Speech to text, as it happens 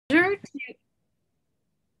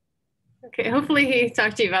Okay, hopefully he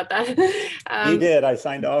talked to you about that. He did. I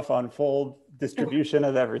signed off on full distribution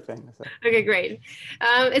of everything. So. Okay, great.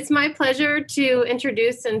 It's my pleasure to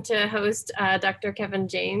introduce and to host Dr. Kevin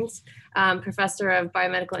James, Professor of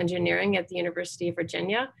Biomedical Engineering at the University of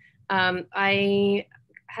Virginia. I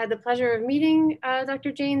had the pleasure of meeting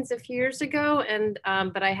Dr. James a few years ago,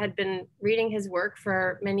 but I had been reading his work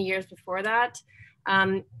for many years before that.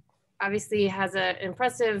 Obviously has an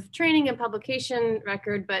impressive training and publication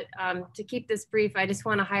record, but to keep this brief, I just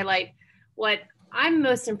want to highlight what I'm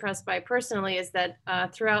most impressed by personally is that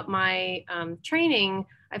throughout my training,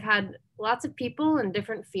 I've had lots of people in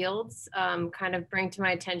different fields kind of bring to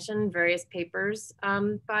my attention various papers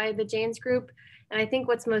by the James Group. And I think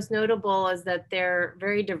what's most notable is that they're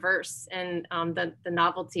very diverse in the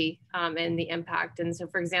novelty and the impact. And so,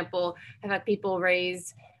 for example, I've had people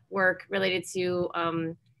raise work related to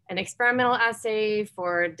an experimental assay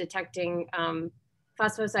for detecting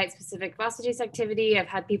phosphocyte-specific phosphatase activity. I've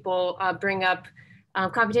had people bring up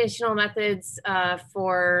computational methods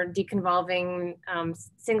for deconvolving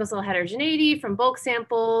single-cell heterogeneity from bulk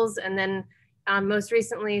samples. And then most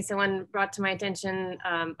recently, someone brought to my attention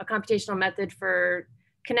a computational method for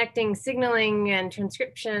connecting signaling and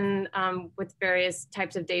transcription with various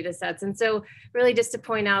types of data sets. And so really just to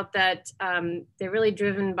point out that they're really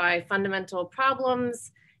driven by fundamental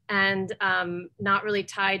problems and not really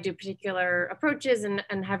tied to particular approaches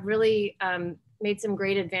and have really made some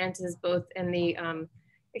great advances both in the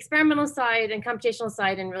experimental side and computational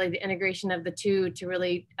side and really the integration of the two to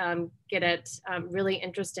really get at really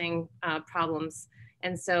interesting problems.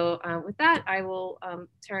 And so with that, I will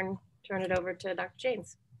turn it over to Dr.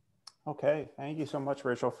 James. Okay, thank you so much,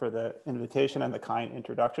 Rachel, for the invitation and the kind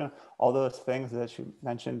introduction. All those things that you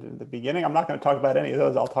mentioned in the beginning, I'm not going to talk about any of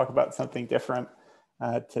those. I'll talk about something different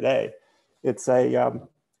today. It's a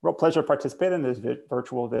real pleasure to participate in this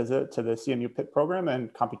virtual visit to the CMU PIT program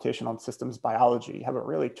and computational and systems biology. You have a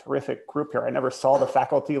really terrific group here. I never saw the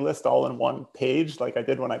faculty list all in one page like I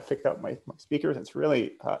did when I picked up my speakers. It's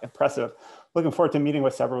really impressive. Looking forward to meeting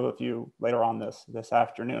with several of you later on this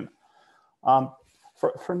afternoon.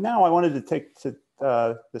 For now, I wanted to take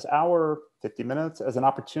this hour, 50 minutes as an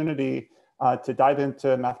opportunity to dive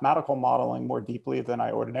into mathematical modeling more deeply than I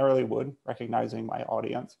ordinarily would, recognizing my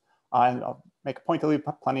audience. And I'll make a point to leave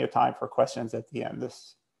plenty of time for questions at the end.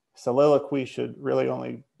 This soliloquy should really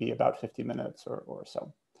only be about 50 minutes or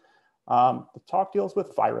so. The talk deals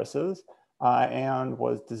with viruses and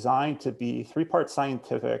was designed to be 3-part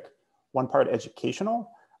scientific, 1 part educational,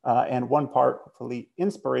 and 1 part hopefully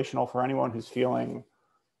inspirational for anyone who's feeling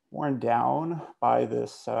worn down by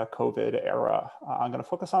this COVID era. I'm going to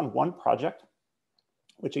focus on 1 project,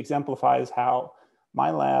 which exemplifies how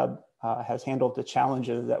my lab has handled the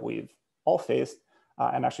challenges that we've all faced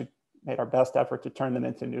and actually made our best effort to turn them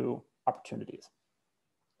into new opportunities.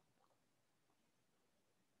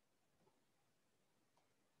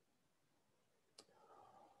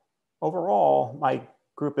 Overall, my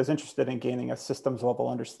group is interested in gaining a systems level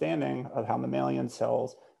understanding of how mammalian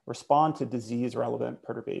cells respond to disease-relevant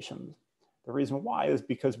perturbations. The reason why is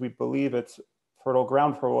because we believe it's fertile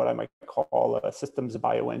ground for what I might call a systems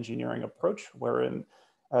bioengineering approach, wherein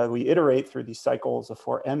we iterate through these cycles of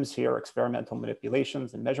 4 M's here, experimental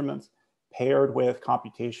manipulations and measurements, paired with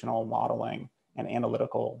computational modeling and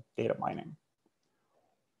analytical data mining.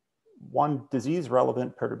 One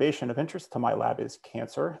disease-relevant perturbation of interest to my lab is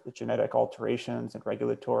cancer, the genetic alterations and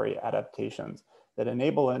regulatory adaptations that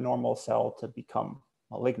enable a normal cell to become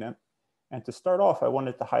malignant. And to start off, I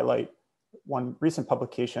wanted to highlight one recent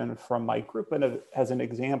publication from my group as an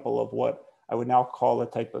example of what I would now call a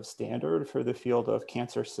type of standard for the field of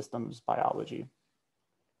cancer systems biology.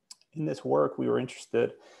 In this work, we were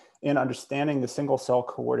interested in understanding the single cell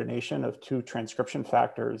coordination of 2 transcription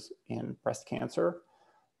factors in breast cancer.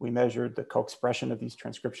 We measured the co-expression of these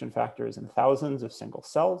transcription factors in thousands of single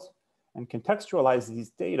cells and contextualized these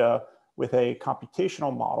data with a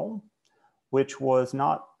computational model, which was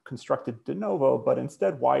not constructed de novo, but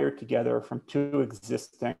instead wired together from 2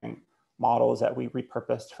 existing models that we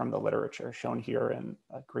repurposed from the literature, shown here in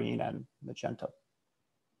green and magenta.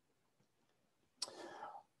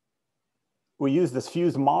 We used this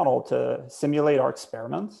fused model to simulate our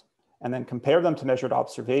experiments and then compare them to measured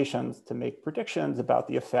observations to make predictions about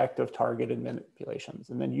the effect of targeted manipulations.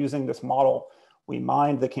 And then using this model, we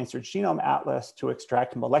mined the Cancer Genome Atlas to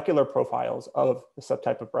extract molecular profiles of the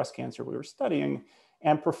subtype of breast cancer we were studying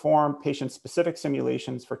and perform patient-specific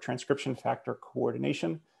simulations for transcription factor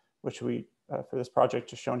coordination, which we, for this project,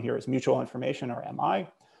 just shown here as mutual information, or MI,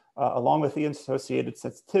 along with the associated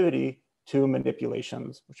sensitivity two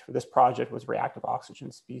manipulations, which for this project was reactive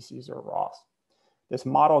oxygen species, or ROS. This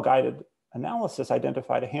model-guided analysis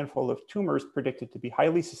identified a handful of tumors predicted to be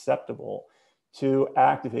highly susceptible to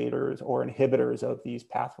activators or inhibitors of these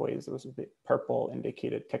pathways. Those are the purple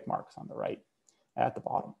indicated tick marks on the right at the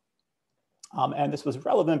bottom. And this was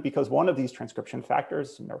relevant because one of these transcription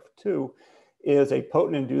factors, NERF2, is a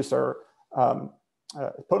potent inducer,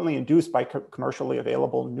 potently induced by commercially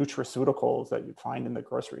available nutraceuticals that you'd find in the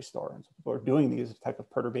grocery store. And so people are doing these type of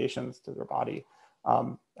perturbations to their body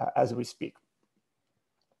as we speak.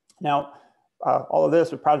 Now, all of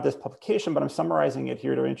this, we're proud of this publication, but I'm summarizing it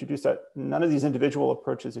here to introduce that none of these individual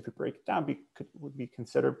approaches, if you break it down, would be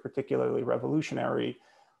considered particularly revolutionary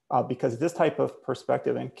because this type of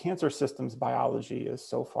perspective in cancer systems biology is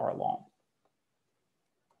so far along.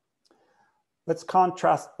 Let's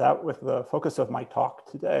contrast that with the focus of my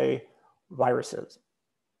talk today, viruses.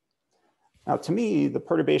 Now, to me, the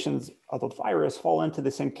perturbations of a virus fall into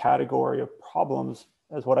the same category of problems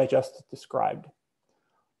as what I just described.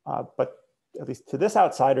 But at least to this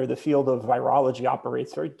outsider, the field of virology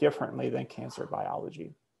operates very differently than cancer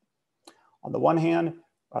biology. On the one hand,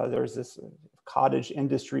 there's this cottage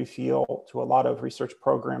industry feel to a lot of research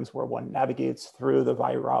programs where one navigates through the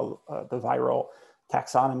viral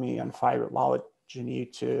taxonomy and phylogeny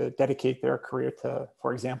to dedicate their career to,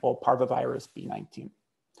 for example, parvovirus B19.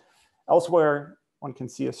 Elsewhere, one can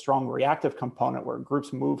see a strong reactive component where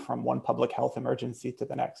groups move from one public health emergency to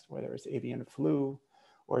the next, whether it's avian flu,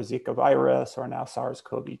 or Zika virus, or now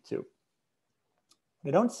SARS-CoV-2. What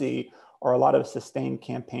I don't see are a lot of sustained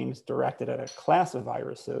campaigns directed at a class of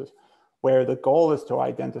viruses where the goal is to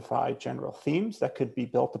identify general themes that could be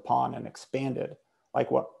built upon and expanded, like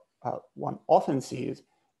what one often sees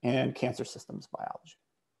in cancer systems biology.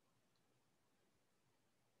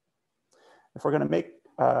 If we're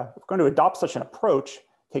going to adopt such an approach,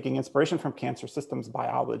 taking inspiration from cancer systems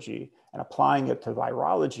biology and applying it to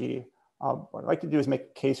virology, what I'd like to do is make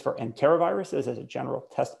a case for enteroviruses as a general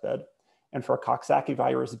test bed, and for Coxsackie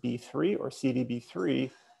virus B3 or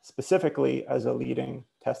CVB3 specifically as a leading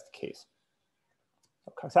test case.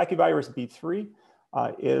 So Coxsackie virus B3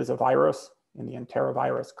 is a virus in the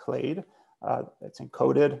enterovirus clade. It's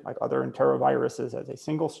encoded, like other enteroviruses, as a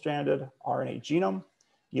single-stranded RNA genome,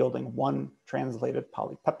 yielding one translated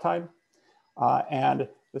polypeptide. And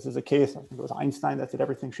this is a case, I think it was Einstein that said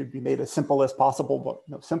everything should be made as simple as possible, but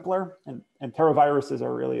no simpler. And enteroviruses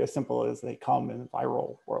are really as simple as they come in the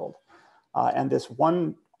viral world. And this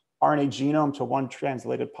one RNA genome to one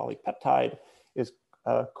translated polypeptide is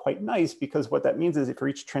quite nice, because what that means is if for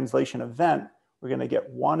each translation event, we're going to get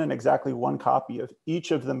one and exactly one copy of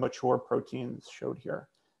each of the mature proteins showed here.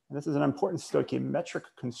 And this is an important stoichiometric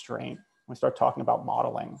constraint when we start talking about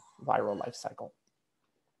modeling viral life cycle.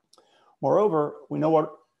 Moreover, we know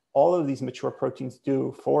what all of these mature proteins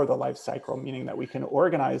do for the life cycle, meaning that we can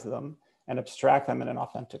organize them and abstract them in an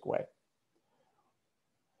authentic way.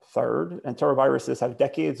 Third, enteroviruses have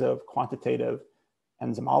decades of quantitative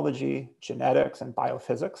enzymology, genetics, and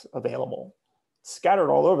biophysics available. It's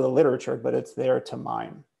scattered all over the literature, but it's there to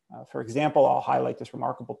mine. For example, I'll highlight this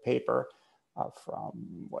remarkable paper from,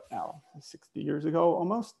 what now, 60 years ago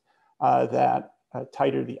almost, that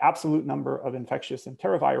titled "The Absolute Number of Infectious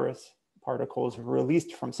Enterovirus Particles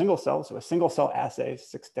Released from Single Cells," so a single cell assay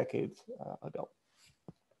 6 decades ago.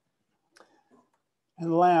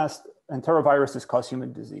 And last, enteroviruses cause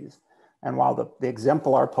human disease. And while the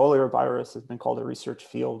exemplar poliovirus has been called a research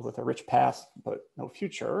field with a rich past, but no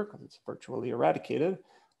future, because it's virtually eradicated,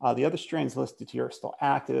 the other strains listed here are still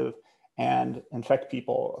active and infect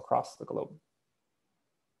people across the globe.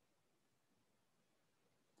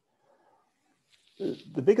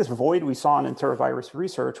 The biggest void we saw in enterovirus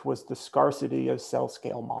research was the scarcity of cell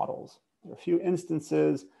scale models. There are a few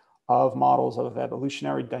instances of models of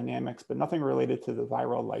evolutionary dynamics, but nothing related to the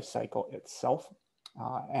viral life cycle itself.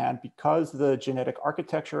 And because the genetic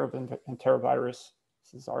architecture of enteroviruses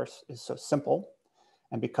is so simple,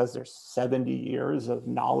 and because there's 70 years of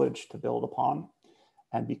knowledge to build upon,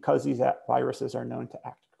 and because these viruses are known to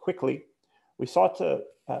act quickly, we sought to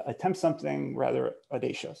attempt something rather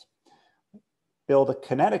audacious. Build a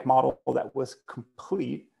kinetic model that was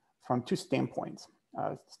complete from 2 standpoints.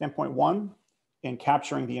 Standpoint 1, in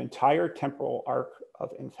capturing the entire temporal arc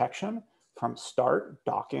of infection from start,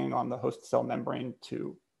 docking on the host cell membrane,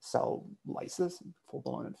 to cell lysis,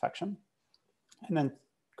 full-blown infection. And then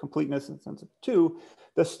completeness in sense of 2,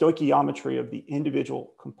 the stoichiometry of the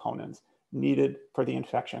individual components needed for the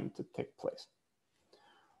infection to take place.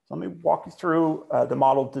 So let me walk you through the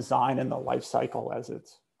model design and the life cycle as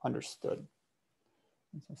it's understood.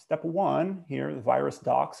 So step 1 here, the virus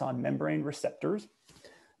docks on membrane receptors.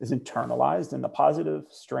 is internalized and the positive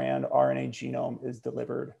strand RNA genome is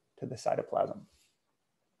delivered to the cytoplasm.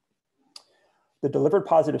 The delivered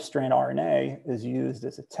positive strand RNA is used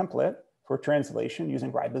as a template for translation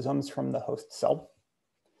using ribosomes from the host cell.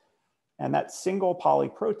 And that single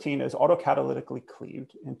polyprotein is autocatalytically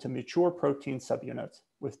cleaved into mature protein subunits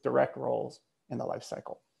with direct roles in the life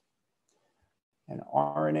cycle. An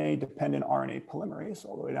RNA-dependent RNA polymerase,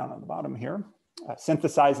 all the way down on the bottom here,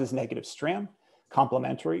 synthesizes negative strand,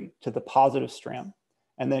 complementary to the positive strand,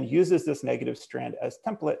 and then uses this negative strand as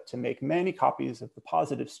template to make many copies of the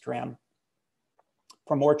positive strand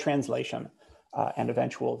for more translation and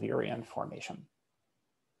eventual virion formation.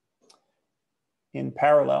 In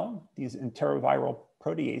parallel, these enteroviral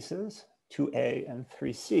proteases, 2A and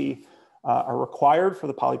 3C, are required for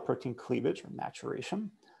the polyprotein cleavage or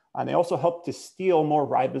maturation. And they also help to steal more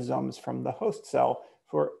ribosomes from the host cell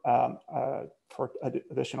for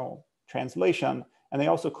additional translation. And they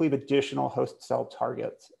also cleave additional host cell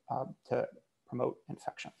targets to promote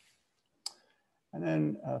infection. And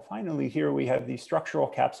then finally here we have these structural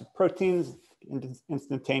caps of proteins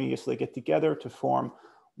instantaneously get together to form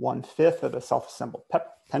 1/5 of a self-assembled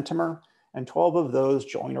pentamer, and 12 of those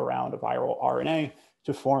join around a viral RNA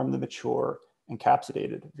to form the mature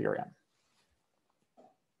encapsulated virion.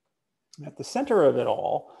 At the center of it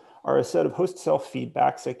all are a set of host cell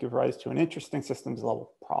feedbacks that give rise to an interesting systems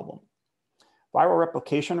level problem. Viral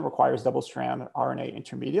replication requires double-strand RNA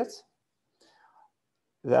intermediates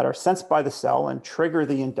that are sensed by the cell and trigger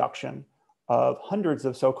the induction of hundreds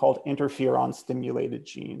of so-called interferon-stimulated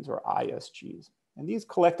genes, or ISGs. And these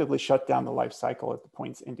collectively shut down the life cycle at the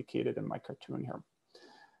points indicated in my cartoon here.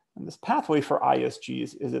 And this pathway for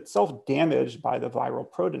ISGs is itself damaged by the viral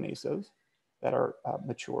proteinases that are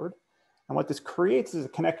matured. And what this creates is a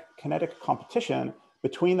kinetic competition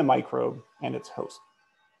between the microbe and its host.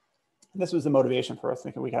 And this was the motivation for us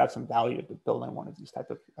thinking we could have some value to building one of these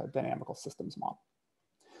type of dynamical systems model.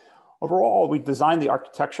 Overall, we designed the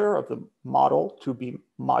architecture of the model to be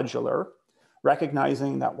modular,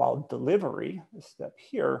 recognizing that while delivery, this step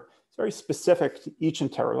here, is very specific to each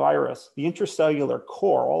enterovirus, the intracellular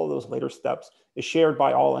core, all of those later steps, is shared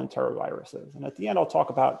by all enteroviruses. And at the end, I'll talk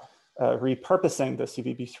about repurposing the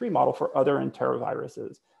CPCB model for other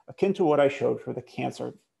enteroviruses, akin to what I showed for the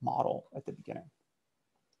cancer model at the beginning.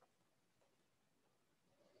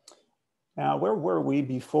 Now, where were we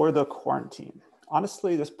before the quarantine?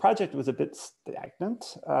 Honestly, this project was a bit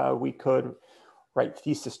stagnant. We could write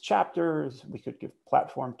thesis chapters, we could give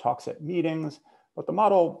platform talks at meetings, but the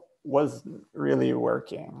model wasn't really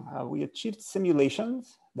working. We achieved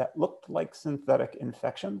simulations that looked like synthetic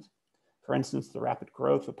infections. For instance, the rapid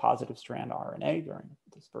growth of positive strand RNA during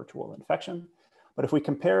this virtual infection. But if we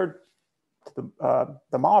compared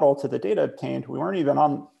the model to the data obtained, we weren't even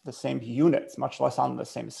on the same units, much less on the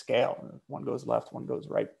same scale. One goes left, one goes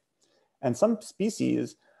right. And some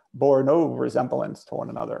species bore no resemblance to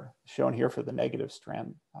one another, shown here for the negative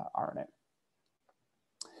strand RNA.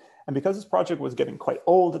 And because this project was getting quite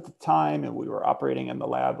old at the time, and we were operating in the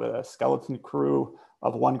lab with a skeleton crew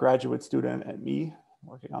of one graduate student and me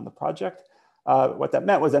working on the project, what that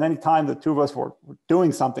meant was at any time the two of us were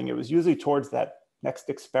doing something, it was usually towards that next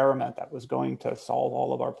experiment that was going to solve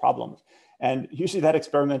all of our problems. And usually that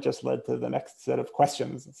experiment just led to the next set of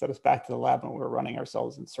questions and set us back to the lab when we were running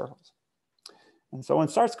ourselves in circles. And so when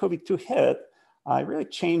SARS-CoV-2 hit, it really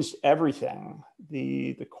changed everything.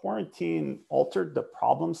 The quarantine altered the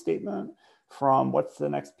problem statement from what's the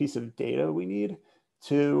next piece of data we need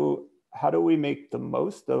to how do we make the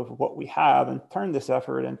most of what we have and turn this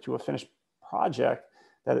effort into a finished project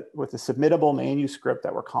that with a submittable manuscript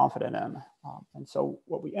that we're confident in. And so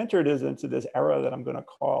what we entered is into this era that I'm going to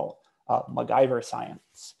call MacGyver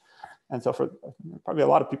science. And so for probably a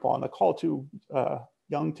lot of people on the call too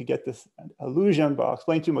young to get this illusion, but I'll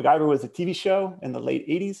explain to you, MacGyver was a TV show in the late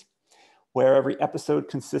 80s where every episode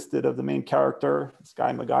consisted of the main character, this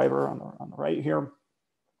guy MacGyver on the right here,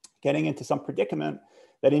 getting into some predicament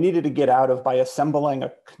that he needed to get out of by assembling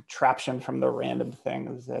a contraption from the random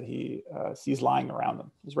things that he sees lying around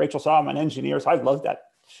him. As Rachel saw, I'm an engineer, so I loved that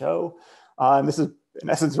show. And this is, in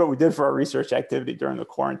essence, what we did for our research activity during the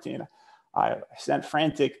quarantine. I sent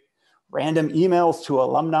frantic random emails to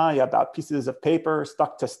alumni about pieces of paper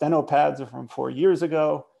stuck to steno pads from 4 years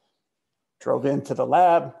ago, drove into the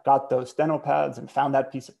lab, got those steno pads and found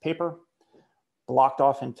that piece of paper, blocked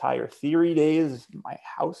off entire theory days in my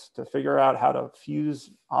house to figure out how to fuse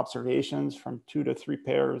observations from 2 to 3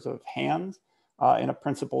 pairs of hands in a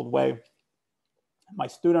principled way. My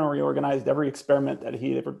student reorganized every experiment that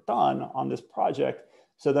he'd ever done on this project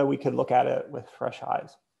so that we could look at it with fresh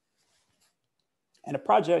eyes. And a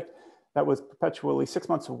project that was perpetually 6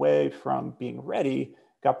 months away from being ready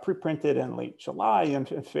got preprinted in late July and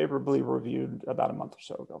favorably reviewed about a month or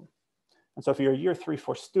so ago. And so if you're a year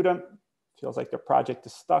 3-4 student, feels like their project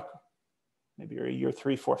is stuck, maybe you're a year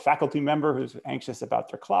 3-4 faculty member who's anxious about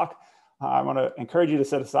their clock, I want to encourage you to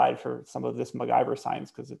set aside for some of this MacGyver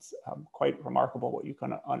science, because it's quite remarkable what you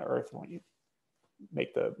can unearth when you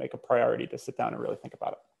make a priority to sit down and really think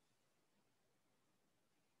about it.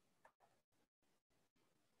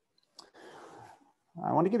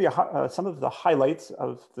 I want to give you some of the highlights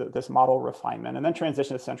of this model refinement and then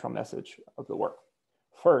transition to the central message of the work.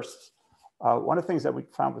 First, one of the things that we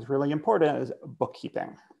found was really important is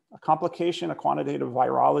bookkeeping. A complication of quantitative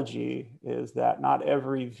virology is that not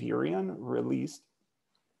every virion released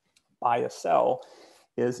by a cell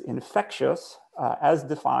is infectious as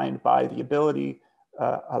defined by the ability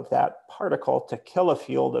of that particle to kill a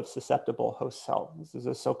field of susceptible host cells. This is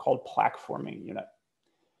a so-called plaque forming unit.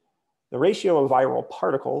 The ratio of viral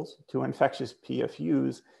particles to infectious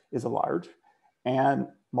PFUs is large, and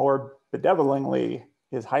more bedevilingly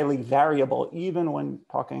is highly variable even when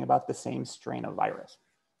talking about the same strain of virus.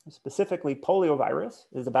 Specifically, poliovirus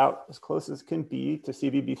is about as close as can be to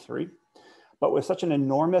CVB3, but with such an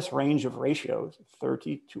enormous range of ratios,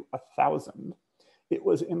 30 to 1,000, it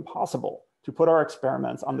was impossible to put our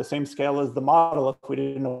experiments on the same scale as the model if we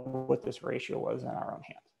didn't know what this ratio was in our own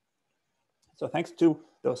hands. So thanks to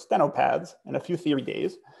those stenopads and a few theory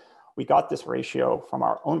days, we got this ratio from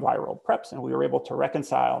our own viral preps, and we were able to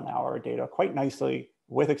reconcile now our data quite nicely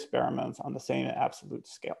with experiments on the same absolute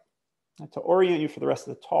scale. And to orient you for the rest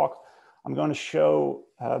of the talk, I'm going to show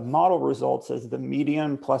model results as the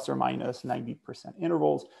median plus or minus 90%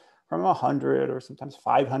 intervals from 100 or sometimes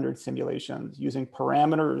 500 simulations using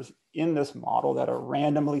parameters in this model that are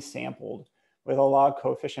randomly sampled with a log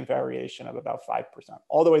coefficient variation of about 5%.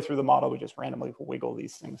 All the way through the model, we just randomly wiggle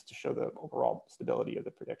these things to show the overall stability of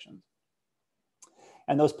the predictions.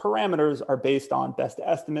 And those parameters are based on best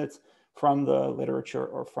estimates from the literature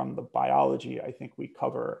or from the biology. I think we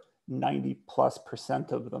cover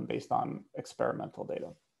 90+% of them based on experimental data.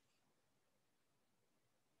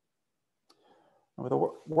 With a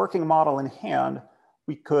working model in hand,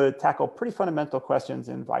 we could tackle pretty fundamental questions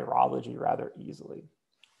in virology rather easily.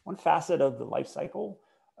 One facet of the life cycle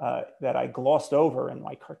that I glossed over in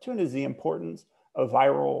my cartoon is the importance of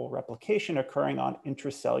viral replication occurring on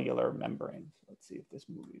intracellular membranes. Let's see if this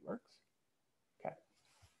movie works. Okay.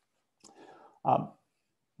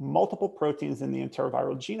 Multiple proteins in the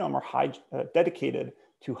enteroviral genome are dedicated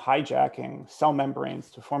to hijacking cell membranes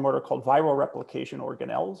to form what are called viral replication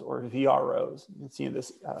organelles, or VROs. You can see in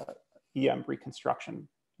this EM reconstruction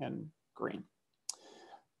in green.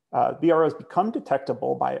 VROs become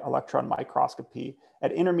detectable by electron microscopy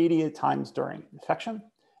at intermediate times during infection,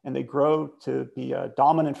 and they grow to be a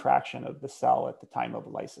dominant fraction of the cell at the time of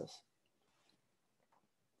lysis.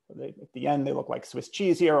 At the end, they look like Swiss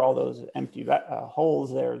cheese here. All those empty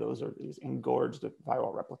holes there, those are these engorged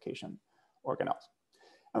viral replication organelles.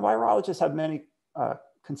 And virologists have many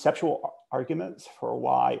conceptual arguments for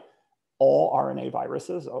why all RNA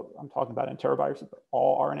viruses, I'm talking about enteroviruses, but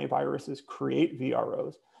all RNA viruses create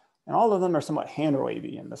VROs. And all of them are somewhat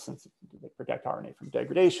hand-wavy in the sense that they protect RNA from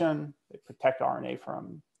degradation, they protect RNA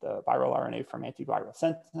from the viral RNA from antiviral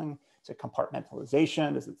sensing. Is it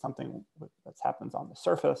compartmentalization? Is it something that happens on the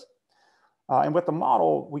surface? And with the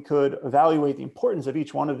model, we could evaluate the importance of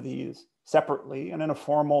each one of these separately and in a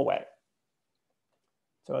formal way.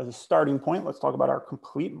 So as a starting point, let's talk about our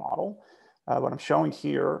complete model. What I'm showing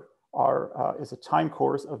here is a time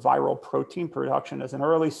course of viral protein production as an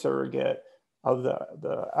early surrogate of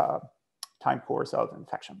the time course of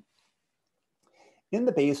infection. In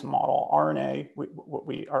the base model, RNA, what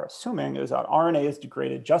we are assuming is that RNA is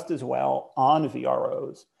degraded just as well on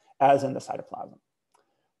VROs as in the cytoplasm.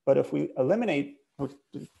 But if we eliminate,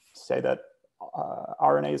 we say that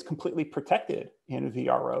RNA is completely protected in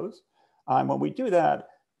VROs, when we do that,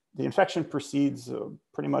 the infection proceeds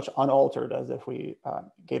pretty much unaltered as if we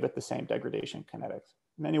gave it the same degradation kinetics.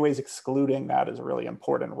 In many ways, excluding that is a really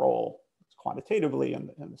important role quantitatively in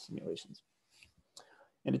the simulations.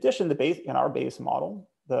 In addition, in our base model,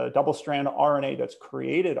 the double-strand RNA that's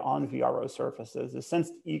created on VRO surfaces is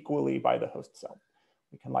sensed equally by the host cell.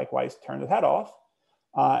 We can likewise turn that off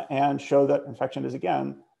and show that infection is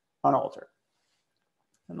again unaltered.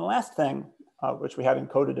 And the last thing, which we have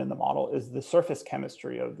encoded in the model, is the surface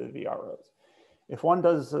chemistry of the VROs. If one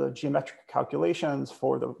does geometric calculations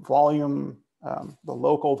for the volume, the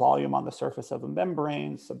local volume on the surface of a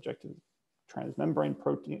membrane subject to transmembrane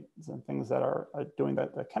proteins and things that are doing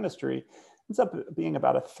the chemistry, ends up being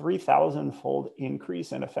about a 3,000-fold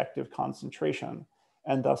increase in effective concentration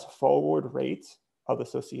and thus forward rates of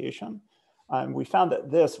association. We found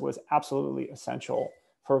that this was absolutely essential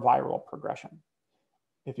for viral progression.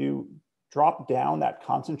 If you drop down that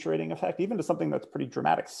concentrating effect, even to something that's pretty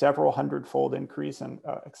dramatic, several hundred-fold increase in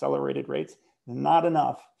accelerated rates, not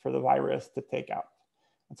enough for the virus to take out.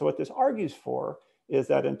 And so what this argues for is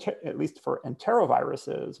that, at least for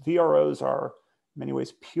enteroviruses, VROs are in many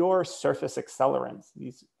ways pure surface accelerants.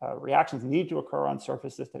 These reactions need to occur on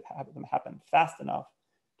surfaces that have them happen fast enough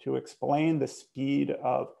to explain the speed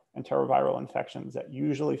of enteroviral infections that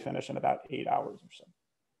usually finish in about 8 hours or so.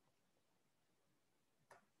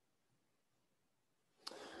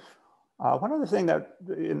 One other thing that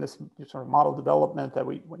in this sort of model development that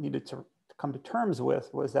we needed to come to terms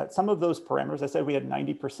with was that some of those parameters, I said we had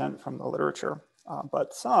 90% from the literature,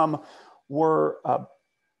 but some were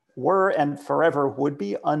and forever would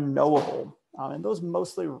be unknowable. And those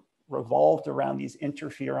mostly revolved around these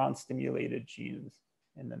interferon stimulated genes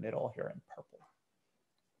in the middle here in purple.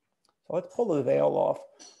 So let's pull the veil off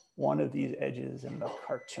one of these edges in the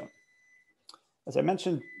cartoon. As I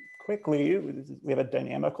mentioned quickly, we have a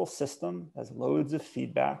dynamical system, has loads of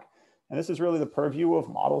feedback. And this is really the purview of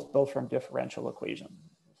models built from differential equations.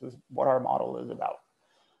 This is what our model is about.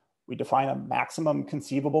 We define a maximum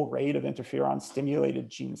conceivable rate of interferon stimulated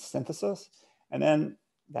gene synthesis. And then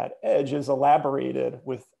that edge is elaborated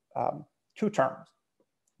with two terms.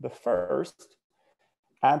 The first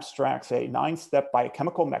abstracts a 9-step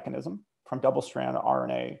biochemical mechanism from double-strand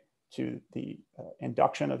RNA to the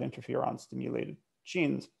induction of interferon stimulated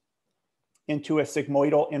genes into a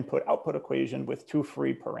sigmoidal input-output equation with two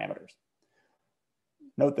free parameters.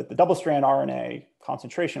 Note that the double-strand RNA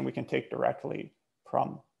concentration we can take directly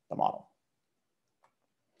from the model.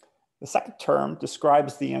 The second term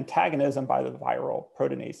describes the antagonism by the viral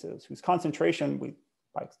proteinases, whose concentration we,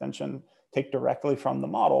 by extension, take directly from the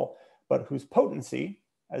model, but whose potency,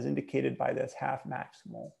 as indicated by this half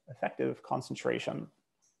maximal effective concentration,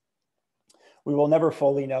 we will never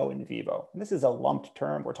fully know in vivo. And this is a lumped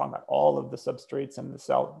term. We're talking about all of the substrates in the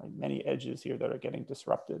cell, many edges here that are getting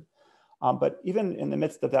disrupted. But even in the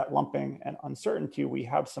midst of that lumping and uncertainty, we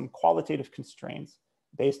have some qualitative constraints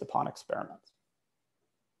based upon experiments.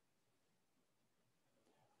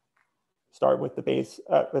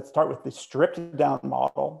 Let's start with the stripped down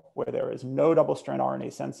model where there is no double-strand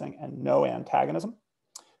RNA sensing and no antagonism.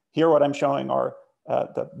 Here, what I'm showing are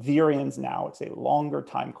the virions now. It's a longer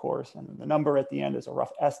time course, and the number at the end is a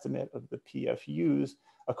rough estimate of the PFUs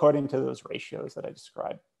according to those ratios that I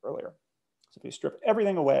described earlier. So if you strip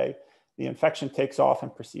everything away, the infection takes off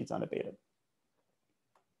and proceeds unabated.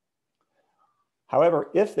 However,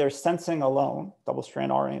 if there's sensing alone,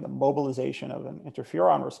 double-strand RNA, the mobilization of an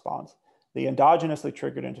interferon response, the endogenously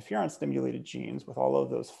triggered interferon-stimulated genes, with all of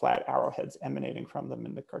those flat arrowheads emanating from them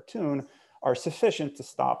in the cartoon, are sufficient to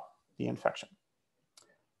stop the infection.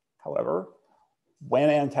 However, when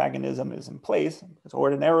antagonism is in place, because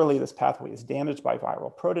ordinarily this pathway is damaged by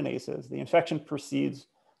viral proteinases, the infection proceeds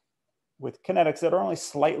with kinetics that are only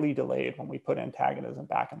slightly delayed when we put antagonism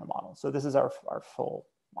back in the model. So this is our full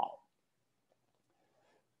model.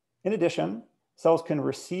 In addition, cells can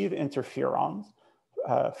receive interferons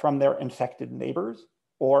from their infected neighbors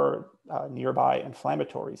or nearby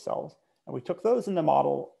inflammatory cells. And we took those in the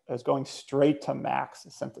model as going straight to max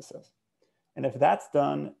synthesis. And if that's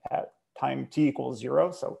done at time t equals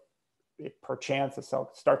 0, so if per chance a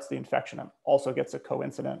cell starts the infection and also gets a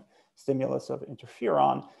coincident stimulus of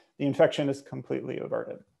interferon, the infection is completely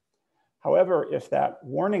averted. However, if that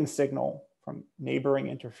warning signal from neighboring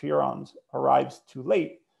interferons arrives too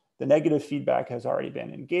late, the negative feedback has already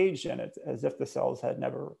been engaged in it, as if the cells had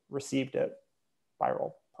never received it.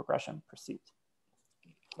 Viral progression proceeds.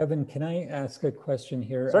 Kevin, can I ask a question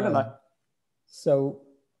here? Certainly. So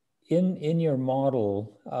in your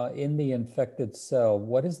model, in the infected cell,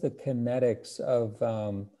 what is the kinetics of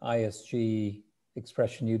ISG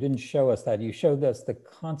expression? You didn't show us that. You showed us the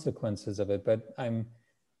consequences of it, but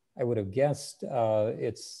I would have guessed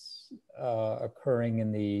it's occurring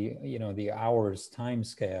in the hours time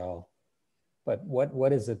scale. But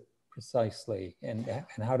what is it precisely, and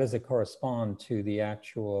how does it correspond to the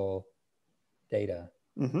actual data?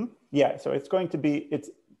 Mm-hmm. Yeah, so it's going to be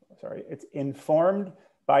it's informed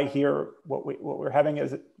by here. What we're having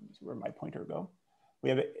is, where my pointer go? We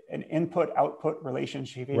have an input-output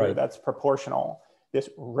relationship here, right, that's proportional. This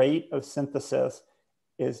rate of synthesis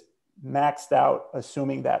is maxed out,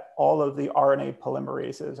 assuming that all of the RNA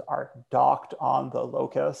polymerases are docked on the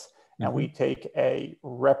locus. Mm-hmm. And we take a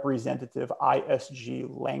representative ISG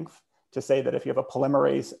length to say that if you have a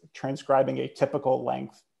polymerase transcribing a typical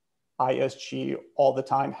length ISG all the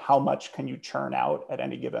time, how much can you churn out at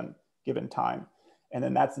any given time? And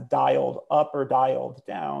then that's dialed up or dialed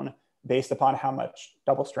down based upon how much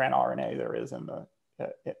double-strand RNA there is in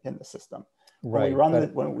the system. Right.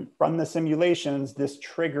 When we run the simulations, this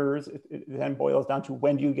triggers, it then boils down to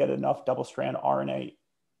when do you get enough double-strand RNA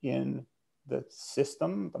in the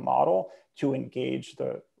system, the model, to engage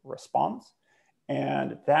the response.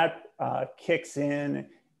 And that kicks in,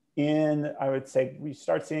 I would say, we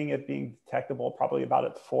start seeing it being detectable probably about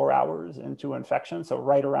at 4 hours into infection. So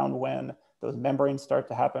right around when those membranes start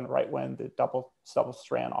to happen, right when the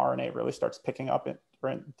double-strand RNA really starts picking up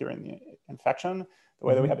during the infection. The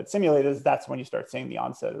way that we have it simulated is that's when you start seeing the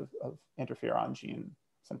onset of interferon gene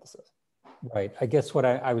synthesis. Right. I guess what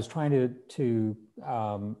I was trying to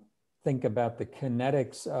think about the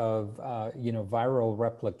kinetics of viral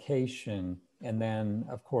replication, and then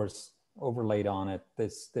of course overlaid on it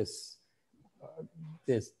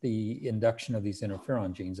the induction of these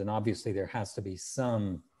interferon genes, and obviously there has to be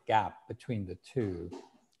some gap between the two,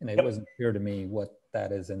 and it wasn't clear to me what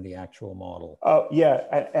that is in the actual model. Oh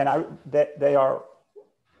yeah, and they are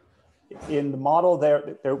in the model.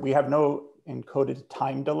 There we have no encoded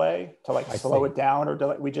time delay to like slow it down or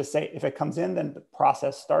delay. We just say if it comes in, then the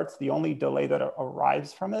process starts. The only delay that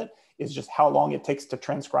arrives from it is just how long it takes to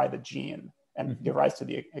transcribe a gene and give rise to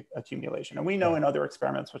the accumulation. And we know in other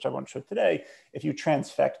experiments, which I won't show today, if you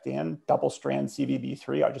transfect in double-strand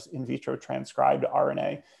CBB3 or just in vitro transcribed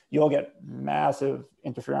RNA, you'll get massive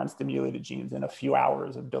interferon-stimulated genes in a few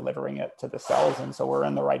hours of delivering it to the cells. And so we're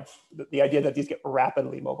in the right, the idea that these get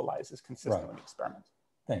rapidly mobilized is consistent with experiments.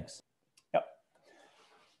 Thanks. Yep.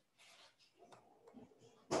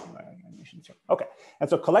 Okay, and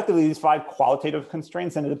so collectively, these 5 qualitative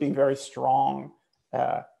constraints ended up being very strong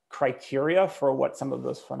criteria for what some of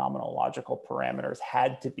those phenomenological parameters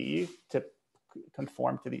had to be to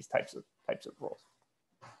conform to these types of rules.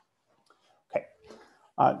 Okay,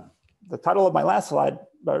 the title of my last slide,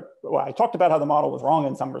 well, I talked about how the model was wrong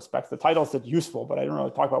in some respects. The title said useful, but I didn't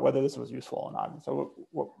really talk about whether this was useful or not. So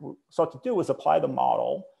what we sought to do was apply the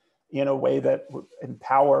model in a way that would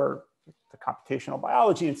empower the computational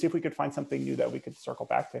biology and see if we could find something new that we could circle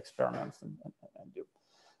back to experiments and do.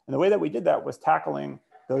 And the way that we did that was tackling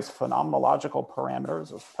those phenomenological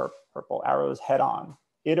parameters, those purple arrows head on,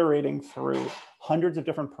 iterating through hundreds of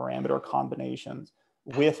different parameter combinations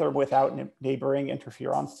with or without neighboring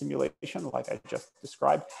interferon stimulation, like I just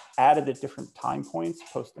described, added at different time points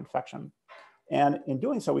post-infection. And in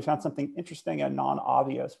doing so, we found something interesting and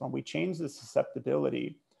non-obvious when we changed the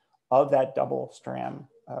susceptibility of that double-strand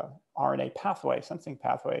RNA pathway, sensing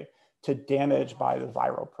pathway, to damage by the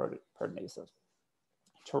viral proteinases.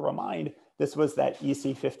 To remind, this was that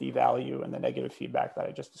EC50 value and the negative feedback that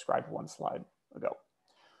I just described one slide ago.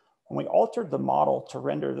 When we altered the model to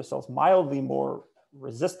render the cells mildly more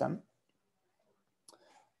resistant,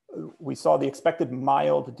 we saw the expected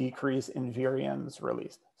mild decrease in virions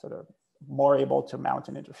released. So they're more able to mount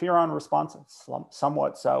an interferon response,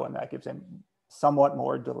 somewhat so, and that gives a somewhat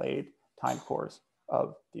more delayed time course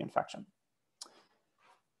of the infection.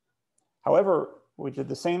 However, we did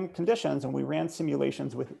the same conditions and we ran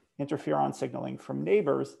simulations with interferon signaling from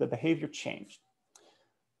neighbors. The behavior changed.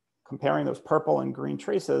 Comparing those purple and green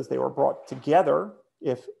traces, they were brought together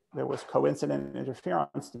if there was coincident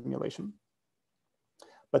interferon stimulation,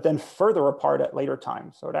 but then further apart at later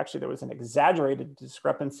times. So there was an exaggerated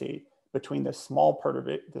discrepancy between the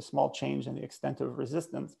small change in the extent of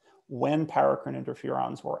resistance when paracrine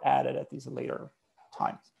interferons were added at these later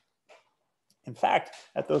times. In fact,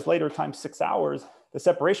 at those later times, 6 hours, the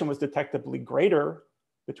separation was detectably greater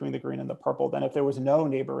between the green and the purple than if there was no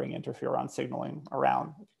neighboring interferon signaling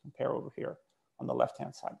around, if you compare over here on the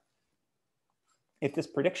left-hand side. If this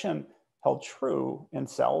prediction held true in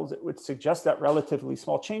cells, it would suggest that relatively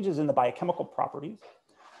small changes in the biochemical properties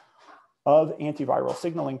of antiviral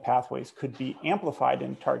signaling pathways could be amplified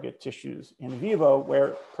in target tissues in vivo,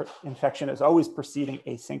 where infection is always proceeding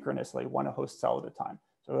asynchronously, one host cell at a time.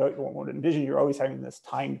 So one would envision you're always having this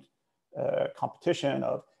timed competition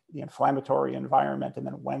of the inflammatory environment and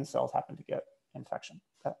then when cells happen to get infection.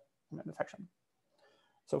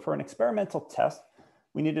 So for an experimental test,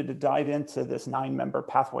 we needed to dive into this 9-member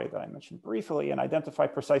pathway that I mentioned briefly and identify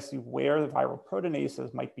precisely where the viral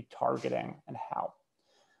proteinases might be targeting and how.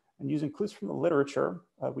 And using clues from the literature,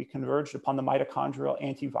 we converged upon the mitochondrial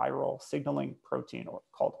antiviral signaling protein, or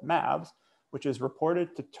called MAVS, which is reported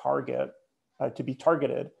to be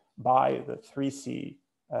targeted by the 3C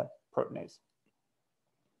proteinase,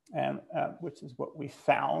 and which is what we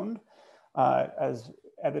found as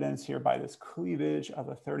evidence here by this cleavage of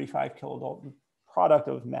a 35 kilodalton product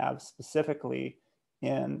of MAVS specifically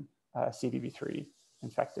in CBB3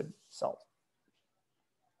 infected cells.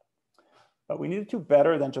 But we need to do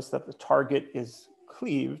better than just that the target is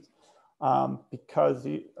cleaved, because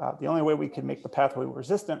the only way we could make the pathway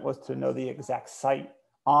resistant was to know the exact site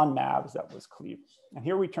on MAVS that was cleaved. And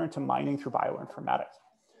here we turn to mining through bioinformatics.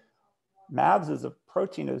 MAVS as a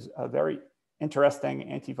protein is a very interesting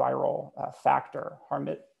antiviral factor.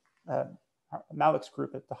 Malik's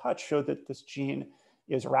group at the Hutch showed that this gene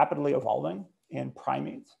is rapidly evolving in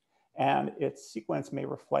primates, and its sequence may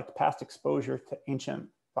reflect past exposure to ancient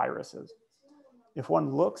viruses. If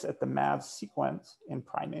one looks at the MAVS sequence in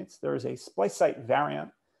primates, there is a splice site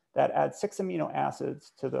variant that adds 6 amino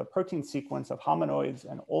acids to the protein sequence of hominoids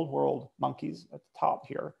and old world monkeys at the top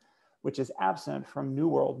here, which is absent from new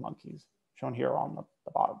world monkeys, shown here on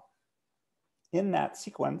the bottom. In that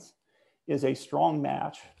sequence is a strong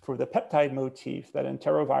match for the peptide motif that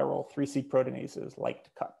enteroviral 3C proteinases like to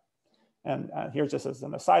cut. And here, just as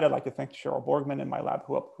an aside, I'd like to thank Cheryl Borgman in my lab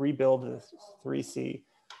who helped rebuild this 3C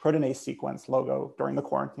proteinase sequence logo during the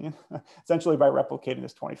quarantine, essentially by replicating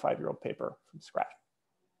this 25-year-old paper from scratch.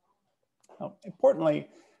 Now, importantly,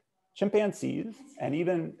 chimpanzees and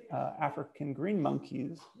even African green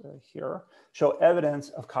monkeys here show evidence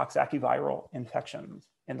of Coxsackie viral infections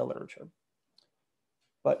in the literature.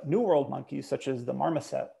 But New World monkeys, such as the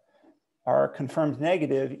marmoset, are confirmed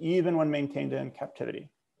negative even when maintained in captivity.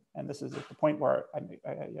 And this is at the point where I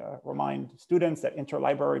remind students that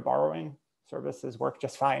interlibrary borrowing services work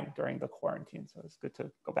just fine during the quarantine. So it's good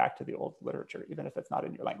to go back to the old literature, even if it's not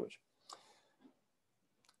in your language.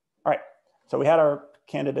 All right, so we had our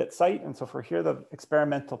candidate site. And so for here, the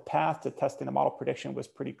experimental path to testing the model prediction was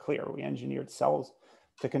pretty clear. We engineered cells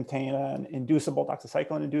to contain an inducible,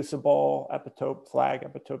 doxycycline inducible epitope flag,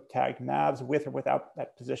 epitope tagged MAVS with or without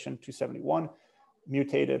that position 271,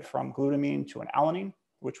 mutated from glutamine to an alanine,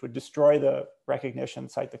 which would destroy the recognition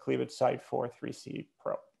site, the cleavage site for 3C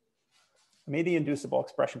Pro. I made the inducible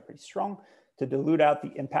expression pretty strong to dilute out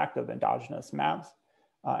the impact of endogenous MAVS.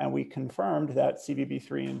 And we confirmed that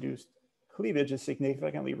CBB3 induced cleavage is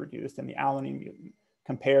significantly reduced in the alanine mutant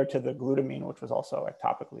compared to the glutamine, which was also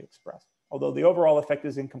ectopically expressed. Although the overall effect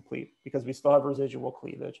is incomplete because we still have residual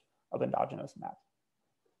cleavage of endogenous MAVS.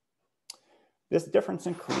 This difference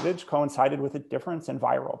in cleavage coincided with a difference in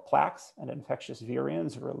viral plaques and infectious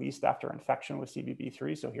virions released after infection with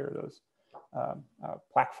CBB3. So here are those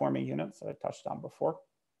plaque forming units that I touched on before.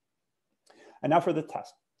 And now for the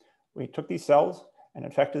test. We took these cells and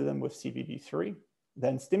infected them with CBB3,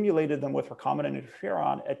 then stimulated them with recombinant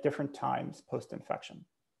interferon at different times post-infection.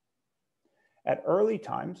 At early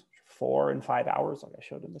times, 4 and 5 hours, like I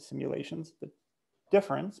showed in the simulations, the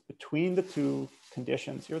difference between the two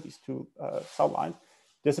conditions here, these two cell lines,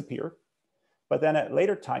 disappeared. But then at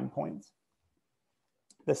later time points,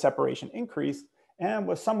 the separation increased and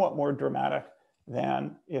was somewhat more dramatic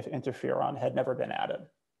than if interferon had never been added.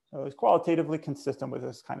 So it was qualitatively consistent with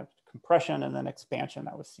this kind of compression and then expansion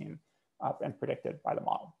that was seen and predicted by the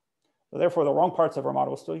model. So therefore, the wrong parts of our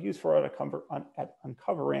model was still used for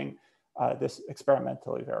uncovering this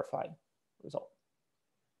experimentally verified result.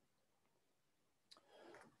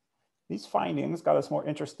 These findings got us more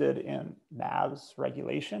interested in MAVS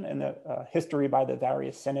regulation and the history by the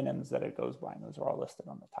various synonyms that it goes by, and those are all listed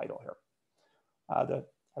on the title here.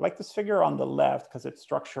 I like this figure on the left because it's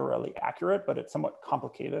structurally accurate, but it's somewhat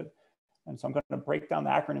complicated. And so I'm going to break down the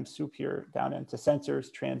acronym soup here down into sensors,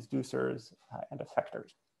 transducers, and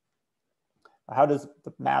effectors. How does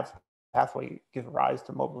the MAVS pathway give rise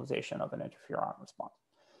to mobilization of an interferon response?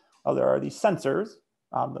 Well, there are these sensors.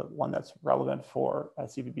 The one that's relevant for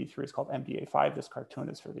CBB3 is called MDA5. This cartoon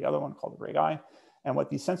is for the other one called RIG-I. And what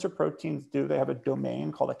these sensor proteins do, they have a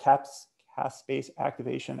domain called a caspase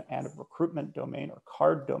activation and recruitment domain, or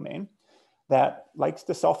CARD domain, that likes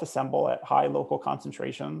to self-assemble at high local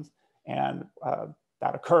concentrations. And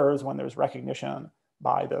that occurs when there's recognition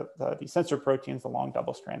by the sensor proteins, the long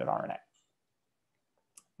double-stranded RNA.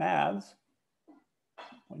 MAVS,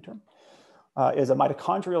 pointer, is a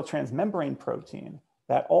mitochondrial transmembrane protein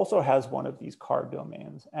that also has one of these CARD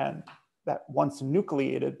domains, and that once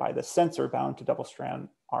nucleated by the sensor bound to double-strand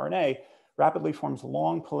RNA, rapidly forms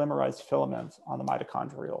long polymerized filaments on the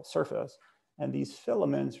mitochondrial surface. And these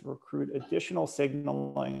filaments recruit additional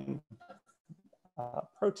signaling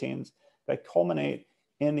proteins that culminate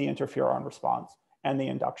in the interferon response and the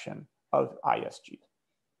induction of ISG.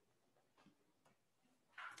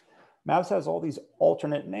 MAVS has all these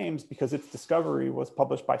alternate names because its discovery was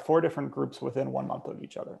published by 4 different groups within 1 month of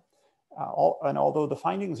each other. And although the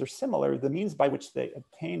findings are similar, the means by which they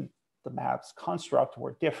obtained the MAVS construct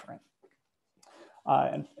were different.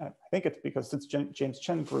 And I think it's because since James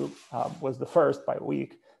Chen group was the first by a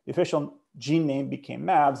week, the official gene name became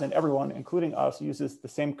MAVS, and everyone, including us, uses the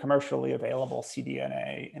same commercially available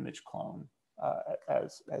cDNA image clone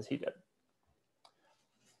as he did.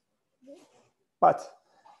 But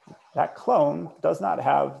that clone does not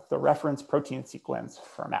have the reference protein sequence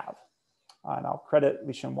for MAV. And I'll credit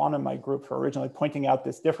Lishan Wan and my group for originally pointing out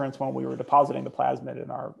this difference when we were depositing the plasmid in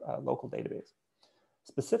our local database.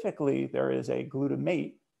 Specifically, there is a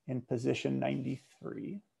glutamate in position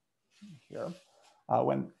 93 here,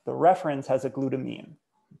 when the reference has a glutamine.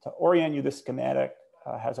 To orient you, this schematic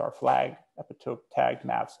has our flag epitope tagged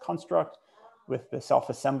MAVS construct with the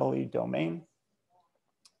self-assembly domain,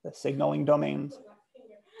 the signaling domains,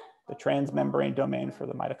 the transmembrane domain for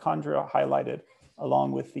the mitochondria highlighted,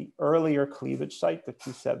 along with the earlier cleavage site, the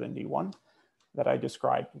 271, that I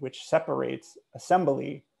described, which separates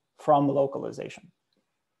assembly from localization.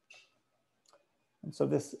 And so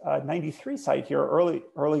this 93 site here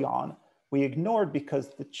early on, we ignored because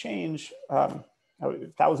the change in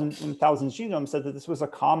thousands genomes said that this was a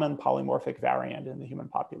common polymorphic variant in the human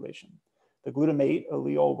population. The glutamate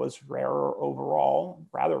allele was rarer overall,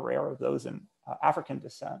 rather rare of those in African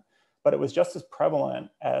descent, but it was just as prevalent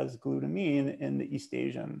as glutamine in the East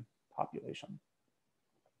Asian population.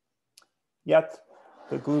 Yet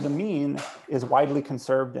the glutamine is widely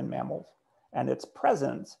conserved in mammals, and its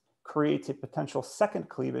presence creates a potential second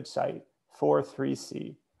cleavage site for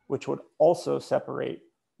 3C, which would also separate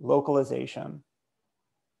localization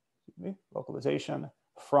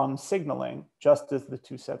from signaling, just as the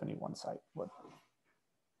 271 site would.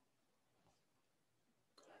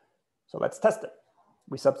 So let's test it.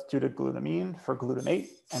 We substituted glutamine for glutamate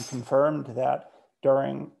and confirmed that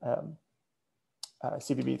during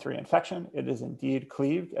CPB3 infection, it is indeed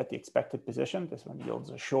cleaved at the expected position. This one yields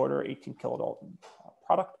a shorter 18 kilodalton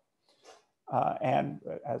product, and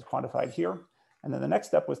as quantified here. And then the next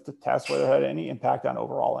step was to test whether it had any impact on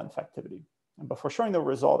overall infectivity. And before showing the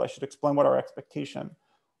result, I should explain what our expectation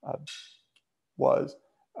was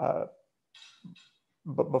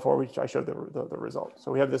but before I showed the result.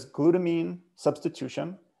 So we have this glutamine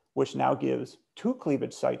substitution, which now gives 2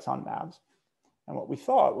 cleavage sites on MAVS. And what we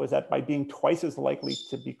thought was that by being twice as likely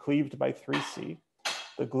to be cleaved by 3C,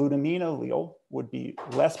 the glutamine allele would be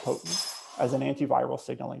less potent as an antiviral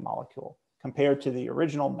signaling molecule compared to the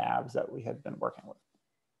original MAVs that we had been working with.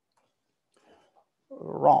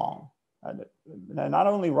 Wrong. And not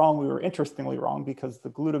only wrong, we were interestingly wrong because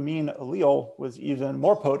the glutamine allele was even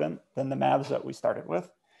more potent than the MAVs that we started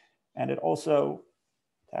with. And it also,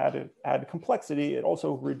 to add complexity, it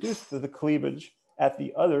also reduced the cleavage at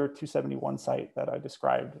the other 271 site that I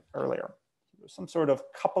described earlier. There's some sort of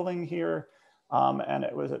coupling here. And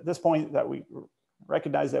it was at this point that we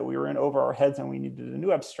recognized that we were in over our heads and we needed a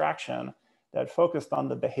new abstraction that focused on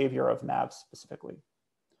the behavior of MAVs specifically.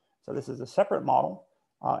 So this is a separate model.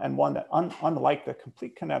 And one that, unlike the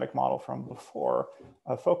complete kinetic model from before,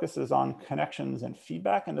 focuses on connections and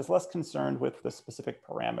feedback and is less concerned with the specific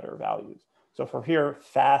parameter values. So for here,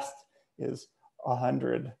 fast is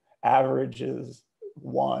 100, average is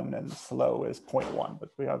 1, and slow is 0.1, but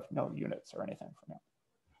we have no units or anything from here.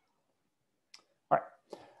 All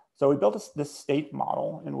right, so we built this state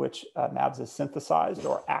model in which MAVS is synthesized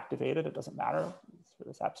or activated, it doesn't matter, for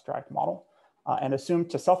this abstract model. And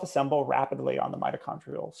assumed to self-assemble rapidly on the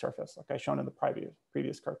mitochondrial surface, like I shown in the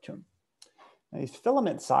previous cartoon. And these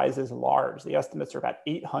filament size is large. The estimates are about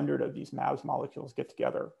 800 of these MAVS molecules get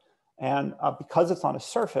together. And because it's on a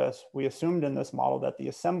surface, we assumed in this model that the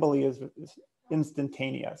assembly is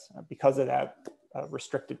instantaneous because of that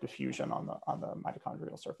restricted diffusion on the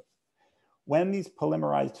mitochondrial surface. When these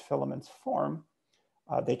polymerized filaments form,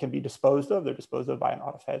 they can be disposed of. They're disposed of by an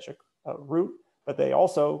autophagic route, but they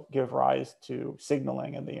also give rise to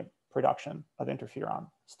signaling and the production of interferon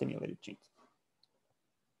stimulated genes.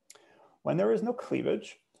 When there is no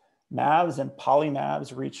cleavage, MAVs and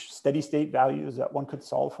polymAVs reach steady state values that one could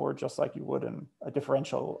solve for just like you would in a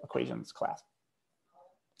differential equations class.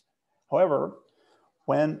 However,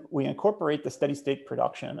 when we incorporate the steady state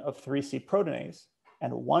production of 3C proteinase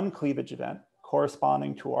and one cleavage event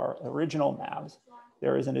corresponding to our original MAVs,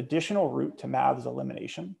 there is an additional route to MAVs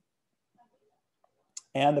elimination,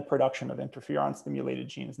 and the production of interferon stimulated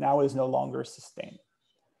genes now is no longer sustained.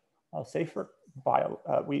 I'll say for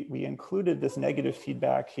we included this negative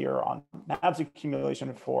feedback here on MAVs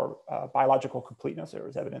accumulation for biological completeness. There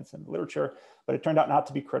was evidence in the literature, but it turned out not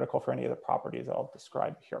to be critical for any of the properties that I'll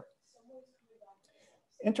describe here.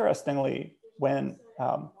 Interestingly, when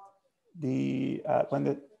we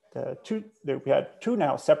had 2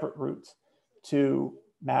 now separate routes to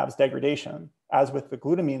MAVs degradation, as with the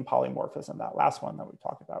glutamine polymorphism, that last one that we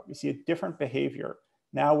talked about, we see a different behavior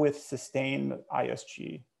now with sustained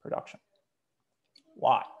ISG production.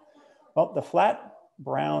 Why? Well, the flat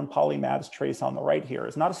brown polymabs trace on the right here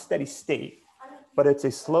is not a steady state, but it's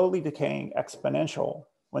a slowly decaying exponential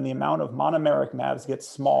when the amount of monomeric mabs gets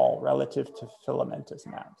small relative to filamentous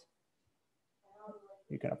mabs,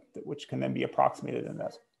 which can then be approximated in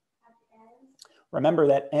this. Remember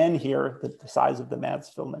that N here, the size of the mab's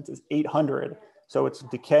filament is 800, so it's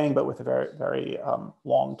decaying, but with a very, very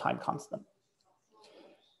long time constant.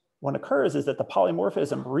 What occurs is that the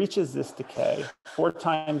polymorphism reaches this decay 4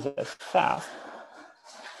 times as fast,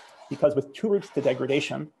 because with 2 routes to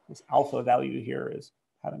degradation, this alpha value here is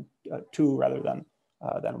having 2 rather than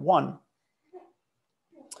 1,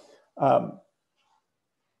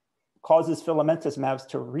 causes filamentous mabs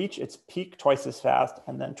to reach its peak twice as fast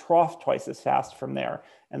and then trough twice as fast from there,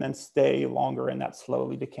 and then stay longer in that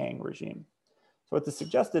slowly decaying regime. So what this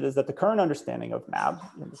suggested is that the current understanding of mab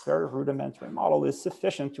in this very rudimentary model is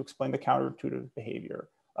sufficient to explain the counterintuitive behavior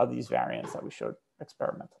of these variants that we showed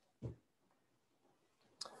experimentally.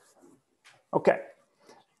 Okay,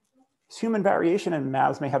 human variation in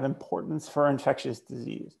mAbs may have importance for infectious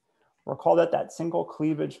disease. Recall that that single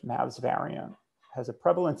cleavage mAbs variant has a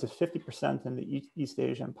prevalence of 50% in the East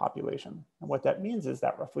Asian population. And what that means is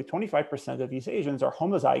that roughly 25% of East Asians are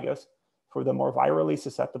homozygous for the more virally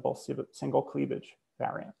susceptible single cleavage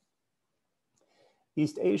variant.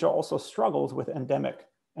 East Asia also struggles with endemic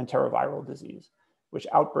enteroviral disease, which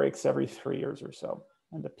outbreaks every 3 years or so.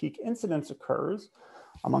 And the peak incidence occurs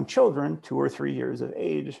among children 2 or 3 years of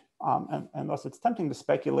age. And thus it's tempting to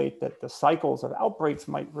speculate that the cycles of outbreaks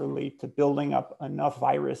might relate to building up enough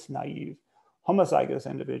virus naive homozygous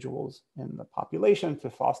individuals in the population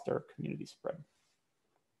to foster community spread.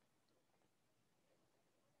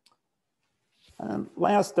 And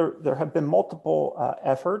last, there have been multiple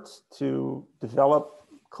efforts to develop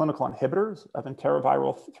clinical inhibitors of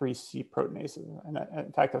enteroviral 3C proteinases. And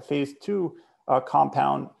in fact, a phase 2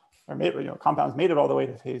 compound, compounds made it all the way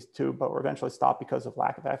to phase 2, but were eventually stopped because of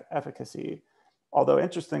lack of efficacy. Although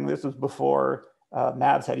interestingly, this was before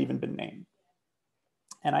mAbs had even been named.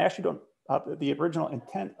 And I actually don't, the original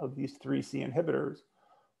intent of these 3C inhibitors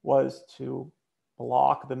was to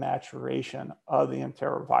block the maturation of the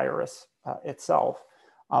enterovirus itself,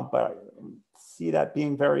 but I see that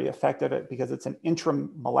being very effective because it's an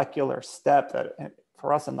intramolecular step that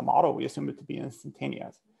for us in the model, we assume it to be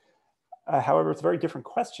instantaneous. However, it's a very different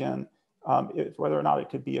question whether or not it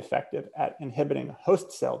could be effective at inhibiting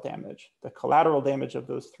host cell damage, the collateral damage of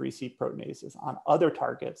those 3C proteinases on other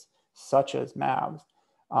targets, such as mAbs.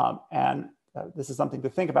 This is something to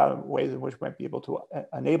think about in ways in which we might be able to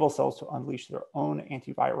enable cells to unleash their own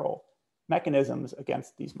antiviral mechanisms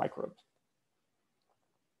against these microbes.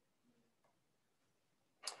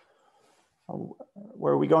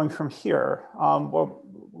 Where are we going from here? Well,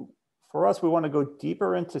 for us, we want to go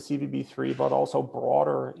deeper into CPCB3, but also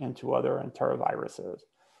broader into other enteroviruses.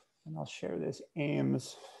 And I'll share this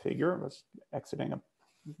Ames figure. I was exiting a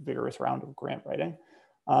vigorous round of grant writing,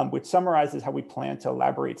 which summarizes how we plan to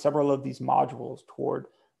elaborate several of these modules toward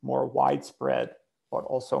more widespread, but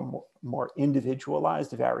also more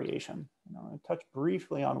individualized variation. And I'm going to touch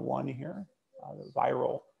briefly on one here, the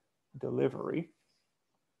viral delivery,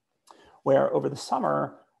 where over the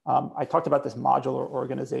summer, I talked about this modular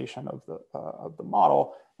organization of the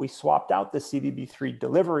model. We swapped out the CPCB3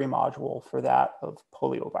 delivery module for that of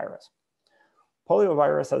poliovirus.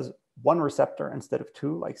 Poliovirus has 1 receptor instead of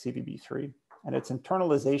 2, like CPCB3, and its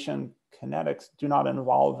internalization kinetics do not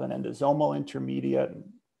involve an endosomal intermediate,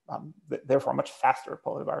 therefore much faster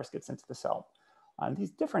poliovirus gets into the cell. And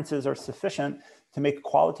these differences are sufficient to make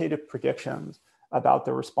qualitative predictions about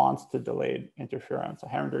the response to delayed interference. So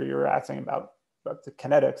Harinder, you were asking about the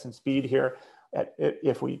kinetics and speed here.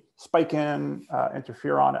 If we spike in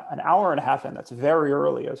interferon an hour and a half in, that's very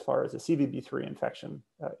early as far as a CPCB3 infection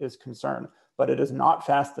is concerned, but it is not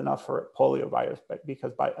fast enough for poliovirus,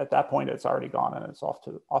 because at that point it's already gone and it's off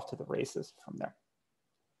to the races from there.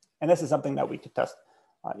 And this is something that we could test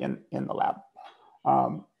in the lab,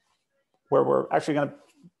 where we're actually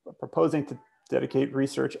proposing to dedicate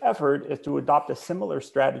research effort is to adopt a similar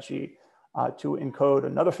strategy to encode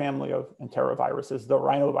another family of enteroviruses, the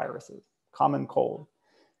rhinoviruses, common cold.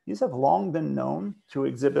 These have long been known to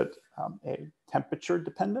exhibit a temperature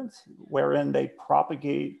dependence, wherein they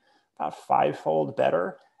propagate about 5-fold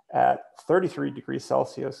better at 33 degrees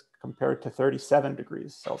Celsius compared to 37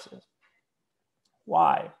 degrees Celsius.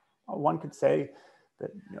 Why? Well, one could say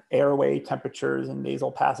that airway temperatures and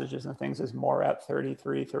nasal passages and things is more at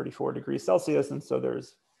 33, 34 degrees Celsius. And so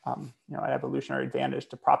there's an evolutionary advantage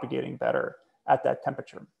to propagating better at that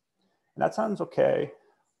temperature. And that sounds okay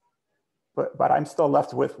but I'm still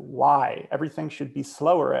left with why. Everything should be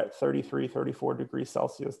slower at 33, 34 degrees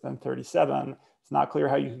Celsius than 37. It's not clear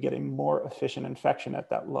how you could get a more efficient infection at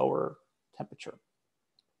that lower temperature.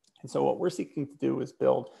 And so what we're seeking to do is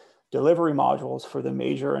build delivery modules for the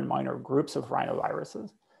major and minor groups of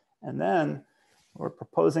rhinoviruses. And then we're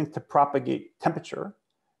proposing to propagate temperature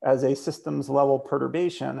as a systems level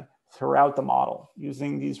perturbation throughout the model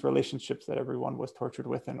using these relationships that everyone was tortured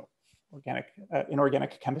with in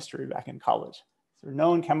inorganic chemistry back in college. So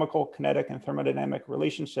known chemical, kinetic, and thermodynamic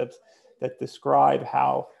relationships that describe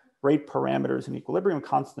how rate parameters and equilibrium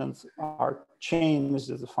constants are changed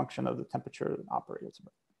as a function of the temperature and operators.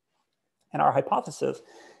 And our hypothesis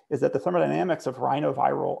is that the thermodynamics of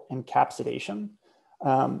rhinoviral encapsulation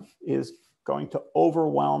is going to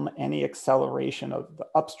overwhelm any acceleration of the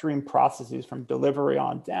upstream processes from delivery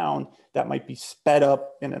on down that might be sped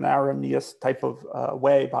up in an Arrhenius type of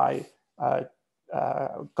way by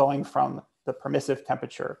going from the permissive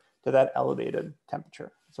temperature to that elevated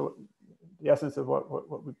temperature. So the essence of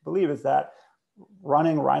what we believe is that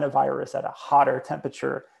running rhinovirus at a hotter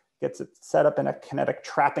temperature gets it set up in a kinetic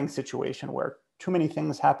trapping situation where too many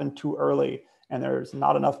things happen too early and there's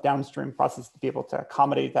not enough downstream process to be able to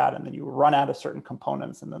accommodate that. And then you run out of certain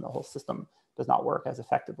components and then the whole system does not work as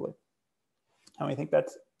effectively. And we think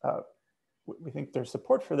that's, we think there's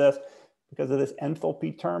support for this because of this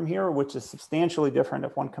enthalpy term here, which is substantially different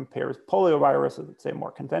if one compares poliovirus, let's say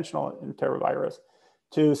more conventional enterovirus,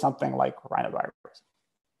 to something like rhinovirus.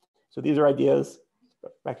 So these are ideas,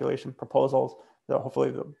 speculation, proposals, that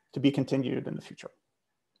hopefully to be continued in the future.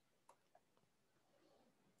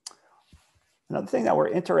 Another thing that we're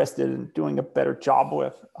interested in doing a better job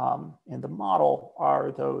with in the model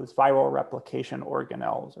are those viral replication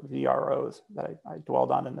organelles, or VROs, that I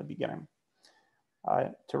dwelled on in the beginning.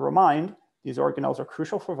 To remind, these organelles are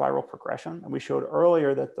crucial for viral progression, and we showed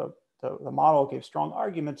earlier that the model gave strong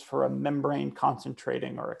arguments for a membrane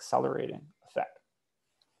concentrating or accelerating effect.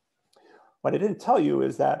 What I didn't tell you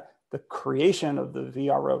is that the creation of the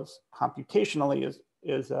VROs computationally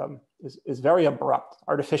is very abrupt,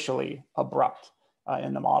 artificially abrupt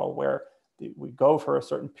in the model, where we go for a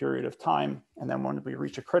certain period of time, and then when we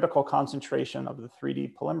reach a critical concentration of the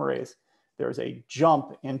 3D polymerase, there's a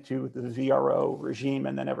jump into the VRO regime,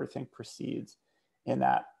 and then everything proceeds in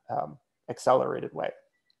that accelerated way.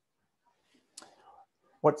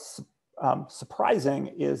 What's surprising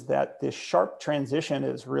is that this sharp transition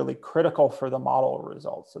is really critical for the model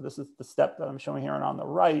results. So this is the step that I'm showing here, and on the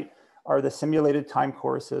right are the simulated time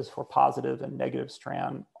courses for positive and negative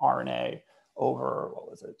strand RNA over,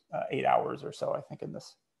 8 hours or so, I think, in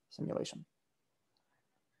this simulation.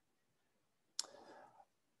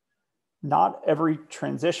 Not every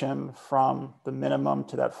transition from the minimum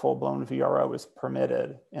to that full-blown VRO is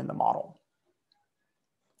permitted in the model.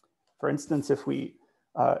 For instance, if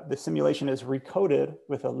the simulation is recoded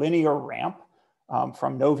with a linear ramp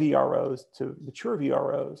from no VROs to mature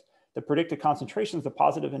VROs, the predicted concentrations of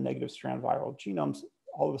positive and negative strand viral genomes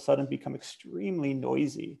all of a sudden become extremely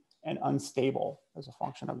noisy and unstable as a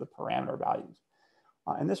function of the parameter values.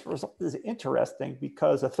 And this result is interesting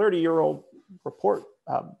because a 30-year-old report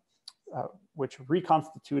which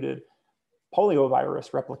reconstituted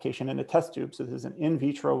poliovirus replication in a test tube. So this is an in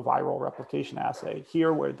vitro viral replication assay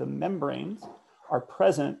here where the membranes are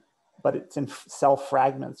present, but it's in cell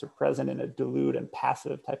fragments, are present in a dilute and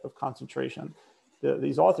passive type of concentration.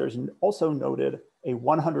 These authors also noted a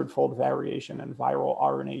 100-fold variation in viral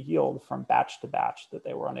RNA yield from batch to batch that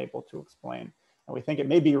they were unable to explain. And we think it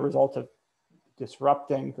may be a result of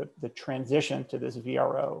disrupting the transition to this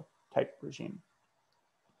VRO type regime.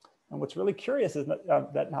 And what's really curious is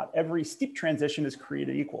that not every steep transition is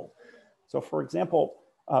created equal. So for example,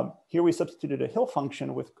 here we substituted a Hill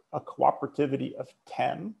function with a cooperativity of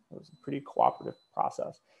 10. It was a pretty cooperative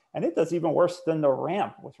process. And it does even worse than the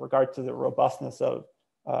ramp with regard to the robustness of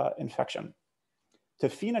infection. To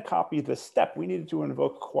phenocopy this step, we needed to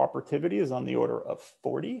invoke cooperativity on the order of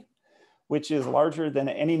 40, which is larger than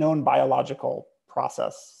any known biological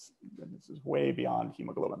process. This is way beyond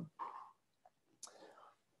hemoglobin.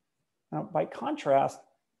 Now, by contrast,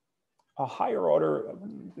 a higher order,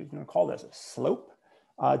 you can call this a slope,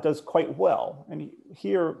 does quite well. And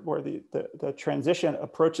here, where the transition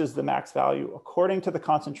approaches the max value according to the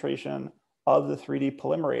concentration of the 3D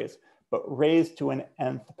polymerase, but raised to an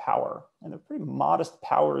nth power. And the pretty modest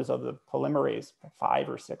powers of the polymerase, 5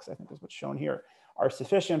 or 6, I think is what's shown here, are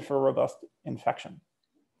sufficient for robust infection.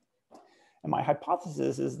 And my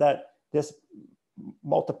hypothesis is that this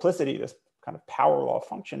multiplicity, this kind of power law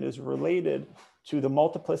function, is related to the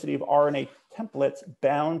multiplicity of RNA templates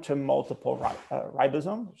bound to multiple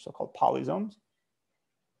ribosomes, so-called polysomes.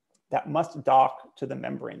 that must dock to the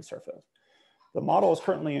membrane surface. The model is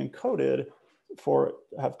currently encoded for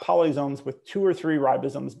have polysomes with 2 or 3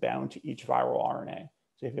 ribosomes bound to each viral RNA.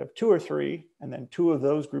 So if you have 2 or 3, and then 2 of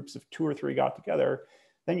those groups of 2 or 3 got together,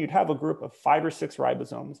 then you'd have a group of 5 or 6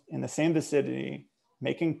 ribosomes in the same vicinity,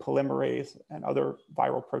 making polymerase and other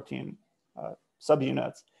viral protein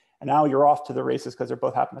subunits. And now you're off to the races because they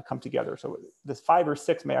both happen to come together. So this 5 or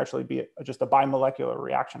 6 may actually be just a bimolecular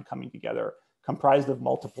reaction coming together, comprised of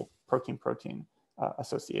multiple protein-protein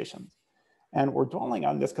associations. And we're dwelling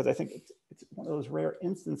on this because I think it's one of those rare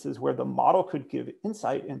instances where the model could give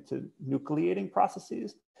insight into nucleating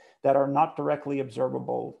processes that are not directly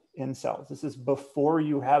observable in cells. This is before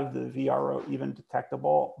you have the VRO even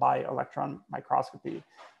detectable by electron microscopy.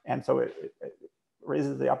 And so it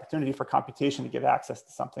raises the opportunity for computation to give access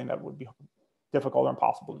to something that would be difficult or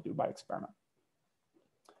impossible to do by experiment.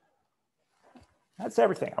 That's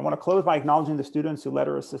everything. I want to close by acknowledging the students who led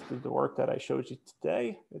or assisted the work that I showed you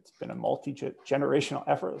today. It's been a multi-generational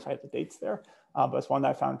effort, so I have the dates there, but it's one that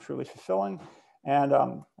I found truly fulfilling. And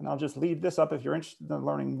I'll just leave this up if you're interested in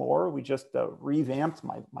learning more. We just revamped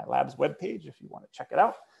my lab's webpage if you want to check it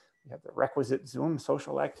out. We have the requisite Zoom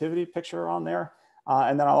social activity picture on there.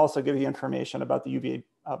 And then I'll also give you information about the UVA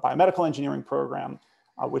biomedical engineering program,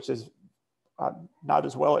 which is not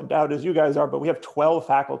as well endowed as you guys are, but we have 12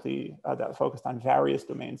 faculty that focused on various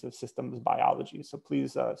domains of systems biology. So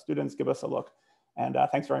please, students, give us a look. And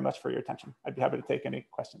thanks very much for your attention. I'd be happy to take any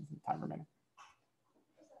questions in the time remaining.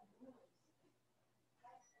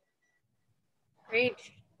 Great,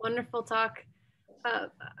 wonderful talk.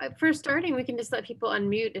 For starting, we can just let people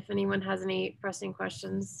unmute if anyone has any pressing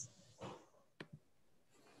questions.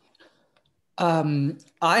 I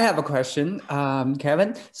have a question,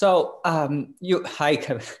 Kevin. So hi,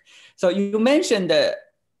 Kevin. So you mentioned that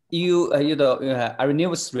a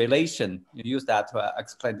renewous relation. You use that to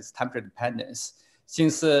explain this temperature dependence.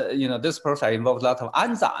 Since this process involves a lot of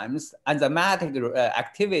enzymes, enzymatic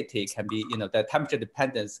activity can be, the temperature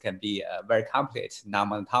dependence can be very complicated,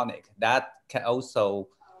 non-monotonic. That can also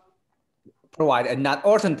provide a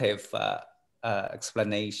non-alternative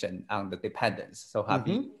explanation on the dependence. So how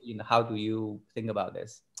do you think about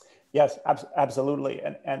this? Yes, absolutely.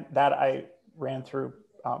 And that I ran through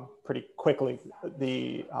pretty quickly.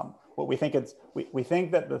 What we think is, we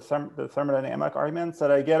think that the thermodynamic arguments that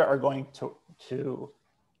I get are going to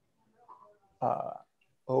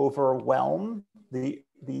overwhelm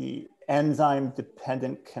the enzyme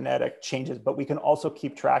dependent kinetic changes, but we can also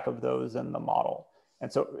keep track of those in the model.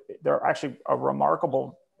 And so there are actually a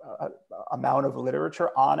remarkable amount of literature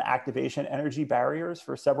on activation energy barriers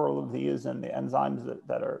for several of these and the enzymes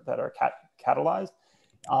that are catalyzed.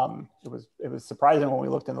 It was surprising when we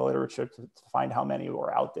looked in the literature to find how many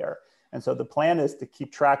were out there. And so the plan is to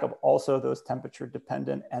keep track of also those temperature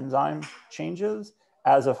dependent enzyme changes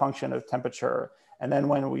as a function of temperature. And then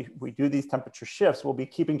when we do these temperature shifts, we'll be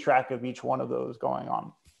keeping track of each one of those going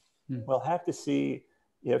on. We'll have to see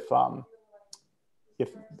if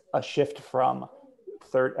a shift from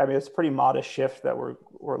it's a pretty modest shift that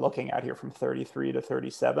we're looking at here from 33 to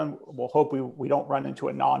 37. We'll hope we don't run into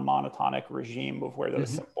a non-monotonic regime of where those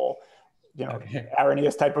simple,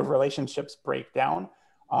 Arrhenius type of relationships break down.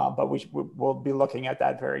 But we'll be looking at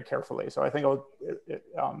that very carefully. So I think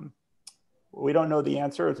we don't know the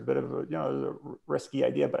answer. It's a bit of a risky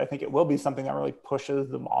idea, but I think it will be something that really pushes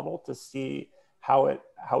the model to see how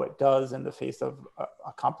it does in the face of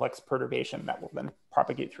a complex perturbation that will then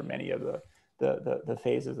propagate through many of the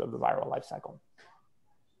phases of the viral life cycle.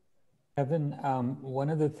 Kevin, one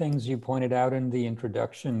of the things you pointed out in the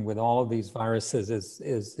introduction with all of these viruses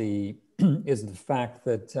is the fact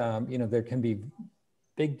that there can be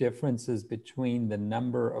big differences between the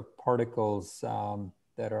number of particles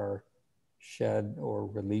that are shed or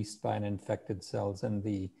released by an infected cells and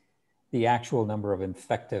the actual number of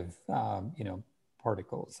infective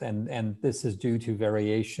particles, and this is due to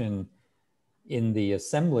variation in the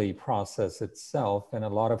assembly process itself and a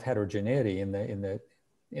lot of heterogeneity in the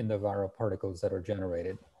viral particles that are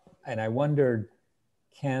generated. And I wondered,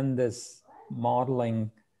 can this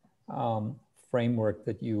modeling framework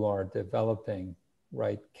that you are developing,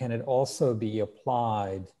 right, can it also be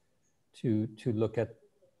applied to look at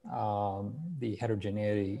the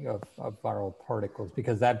heterogeneity of viral particles,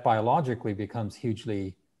 because that biologically becomes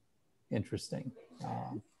hugely interesting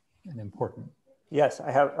and important? Yes,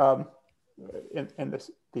 I have. In the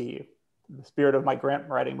spirit of my grant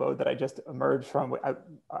writing mode that I just emerged from,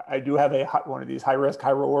 I do have one of these high risk, high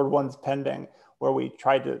reward ones pending, where we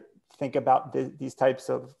tried to think about these types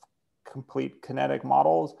of complete kinetic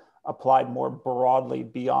models applied more broadly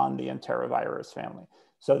beyond the enterovirus family.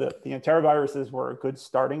 So the enteroviruses were a good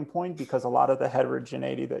starting point because a lot of the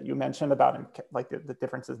heterogeneity that you mentioned about like the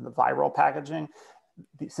differences in the viral packaging,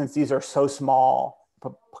 since these are so small,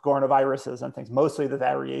 coronaviruses and things, mostly the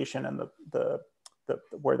variation and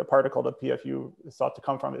where the particle, the PFU, is thought to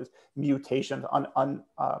come from is mutations,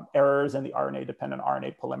 errors in the RNA-dependent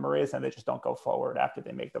RNA polymerase, and they just don't go forward after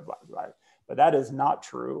they make the virus. But that is not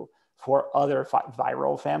true for other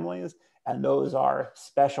viral families, and those are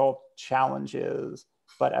special challenges.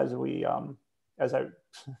 But as I'm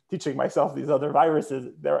teaching myself these other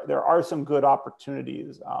viruses, there are some good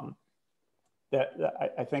opportunities that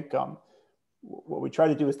I think what we try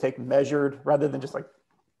to do is take measured, rather than just like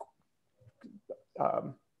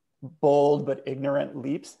bold but ignorant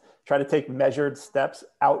leaps, try to take measured steps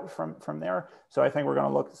out from there. So I think we're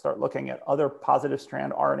going to start looking at other positive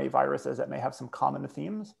strand RNA viruses that may have some common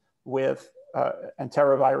themes with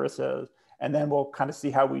enteroviruses, and then we'll kind of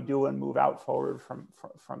see how we do and move out forward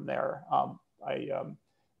from there. I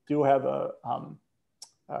do have a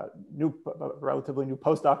relatively new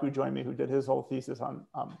postdoc who joined me, who did his whole thesis on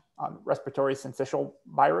respiratory syncytial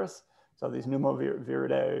virus. So these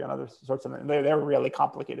pneumoviridae and other sorts of them, they're really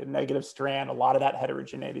complicated. Negative strand, a lot of that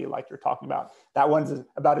heterogeneity like you're talking about. That one's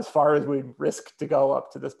about as far as we'd risk to go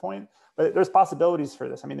up to this point. But there's possibilities for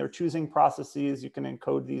this. I mean, they're choosing processes. You can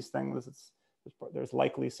encode these things. There's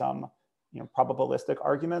likely some probabilistic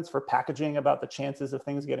arguments for packaging about the chances of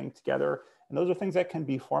things getting together. And those are things that can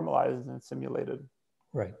be formalized and simulated.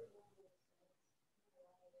 Right.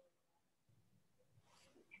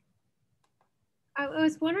 I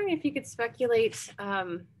was wondering if you could speculate,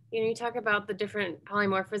 you talk about the different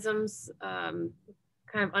polymorphisms, kind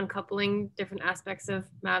of uncoupling different aspects of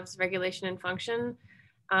MAB's regulation and function.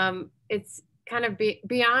 It's kind of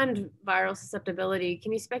beyond viral susceptibility.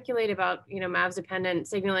 Can you speculate about, MAB's dependent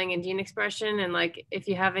signaling and gene expression? And like, if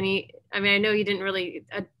you have any, I mean, I know you didn't really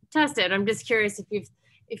test it. I'm just curious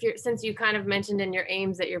if you're, since you kind of mentioned in your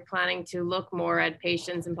aims that you're planning to look more at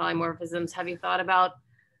patients and polymorphisms, have you thought about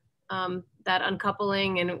that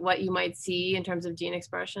uncoupling and what you might see in terms of gene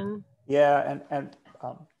expression? Yeah, and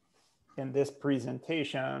in this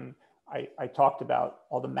presentation, I talked about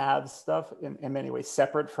all the MABs stuff in many ways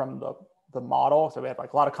separate from the model. So we have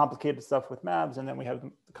like a lot of complicated stuff with MABs, and then we have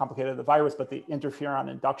complicated the virus, but the interferon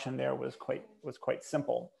induction there was quite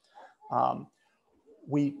simple.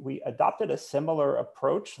 We adopted a similar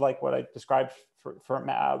approach like what I described for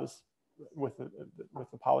MABs with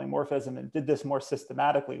the polymorphism, and did this more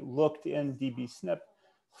systematically, looked in dbSNP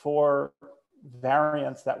for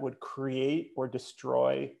variants that would create or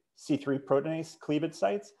destroy C3 proteinase cleavage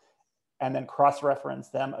sites, and then cross-reference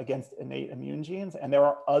them against innate immune genes. And there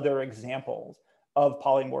are other examples of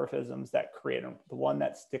polymorphisms that create them. The one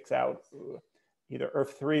that sticks out, either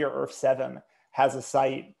ERF3 or ERF7, has a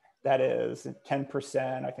site that is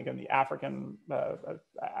 10%, I think, in the African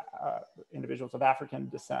individuals of African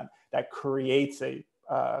descent, that creates a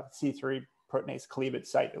C3 proteinase cleavage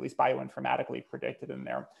site, at least bioinformatically predicted in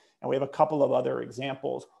there. And we have a couple of other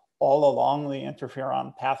examples all along the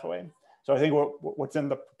interferon pathway. So I think what's in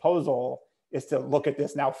the proposal is to look at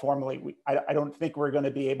this now formally. I don't think we're going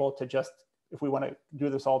to be able to just, if we want to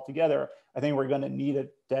do this all together, I think we're going to need a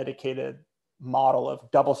dedicated model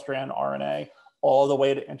of double-strand RNA all the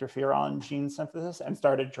way to interferon gene synthesis and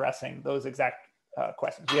start addressing those exact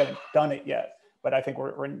questions. We haven't done it yet, but I think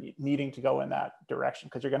we're needing to go in that direction,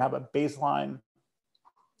 because you're going to have a baseline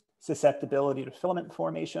susceptibility to filament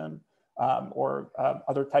formation or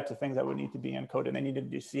other types of things that would need to be encoded. They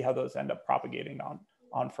needed to see how those end up propagating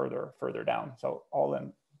on further down. So all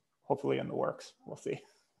in, hopefully in the works. We'll see.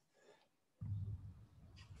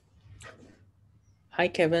 Hi,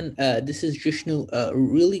 Kevin. This is Jishnu.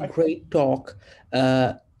 Really great talk.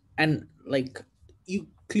 And like, you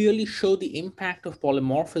clearly show the impact of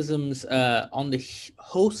polymorphisms on the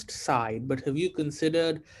host side, but have you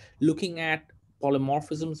considered looking at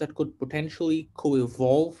polymorphisms that could potentially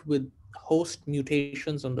co-evolve with host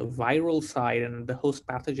mutations on the viral side and the host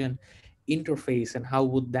pathogen interface, and how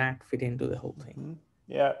would that fit into the whole thing? Mm-hmm.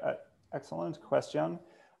 Yeah, excellent question.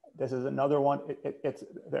 This is another one.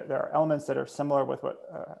 There are elements that are similar with what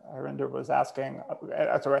Harinder was asking.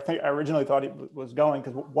 That's where I think I originally thought it was going,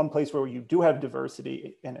 because one place where you do have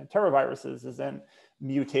diversity in enteroviruses is in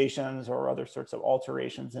mutations or other sorts of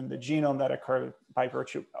alterations in the genome that occur by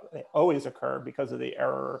virtue, they always occur because of the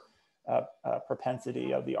error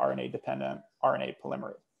propensity of the RNA-dependent RNA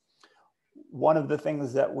polymerase. One of the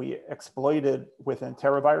things that we exploited with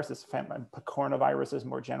enteroviruses, coronaviruses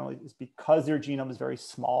more generally, is because their genome is very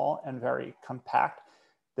small and very compact,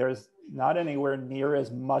 there's not anywhere near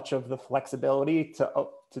as much of the flexibility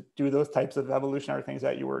to do those types of evolutionary things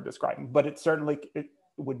that you were describing. But it certainly,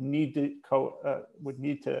 would need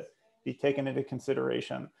to be taken into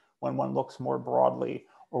consideration when one looks more broadly,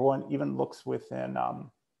 or one even looks within,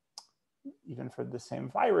 even for the same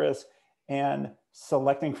virus, and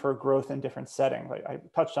selecting for growth in different settings. I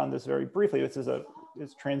touched on this very briefly. This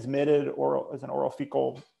is transmitted oral, as an oral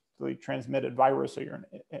fecal transmitted virus, so you're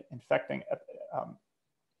infecting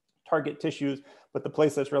target tissues, but the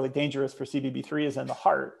place that's really dangerous for CBB3 is in the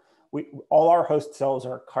heart. All our host cells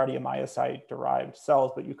are cardiomyocyte derived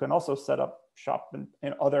cells, but you can also set up shop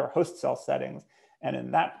in other host cell settings. And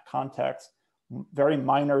in that context, very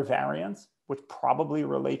minor variants, which probably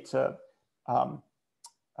relate to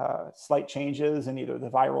slight changes in either the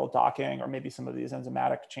viral docking or maybe some of these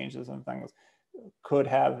enzymatic changes and things, could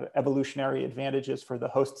have evolutionary advantages for the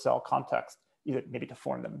host cell context, either maybe to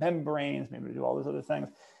form the membranes, maybe to do all those other things.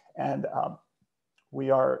 And we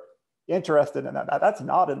are interested in that. That's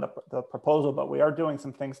not in the proposal, but we are doing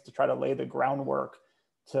some things to try to lay the groundwork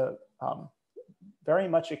to very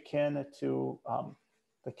much akin to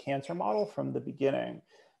the cancer model from the beginning.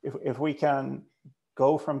 If we can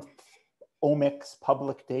go from omics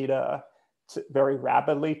public data very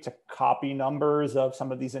rapidly to copy numbers of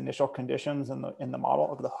some of these initial conditions in the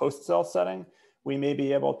model of the host cell setting, we may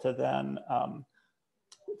be able to then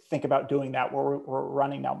think about doing that where we're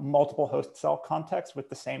running now multiple host cell contexts with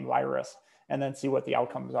the same virus, and then see what the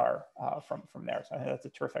outcomes are from there. So I think that's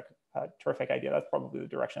a terrific idea. That's probably the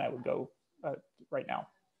direction I would go right now.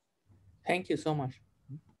 Thank you so much.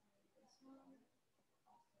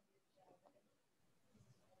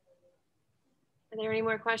 Are there any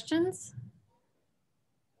more questions?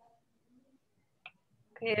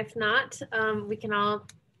 Okay, if not, we can all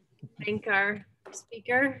thank our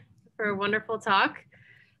speaker for a wonderful talk.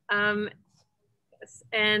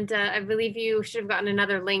 And I believe you should have gotten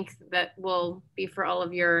another link that will be for all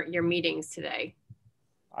of your meetings today.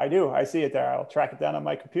 I do, I see it there. I'll track it down on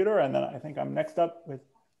my computer, and then I think I'm next up with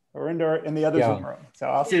Arinder in the other Zoom room. So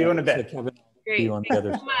I'll see you in a bit. So Kevin, Great, you on the thanks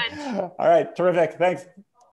other so much. All right, terrific, thanks.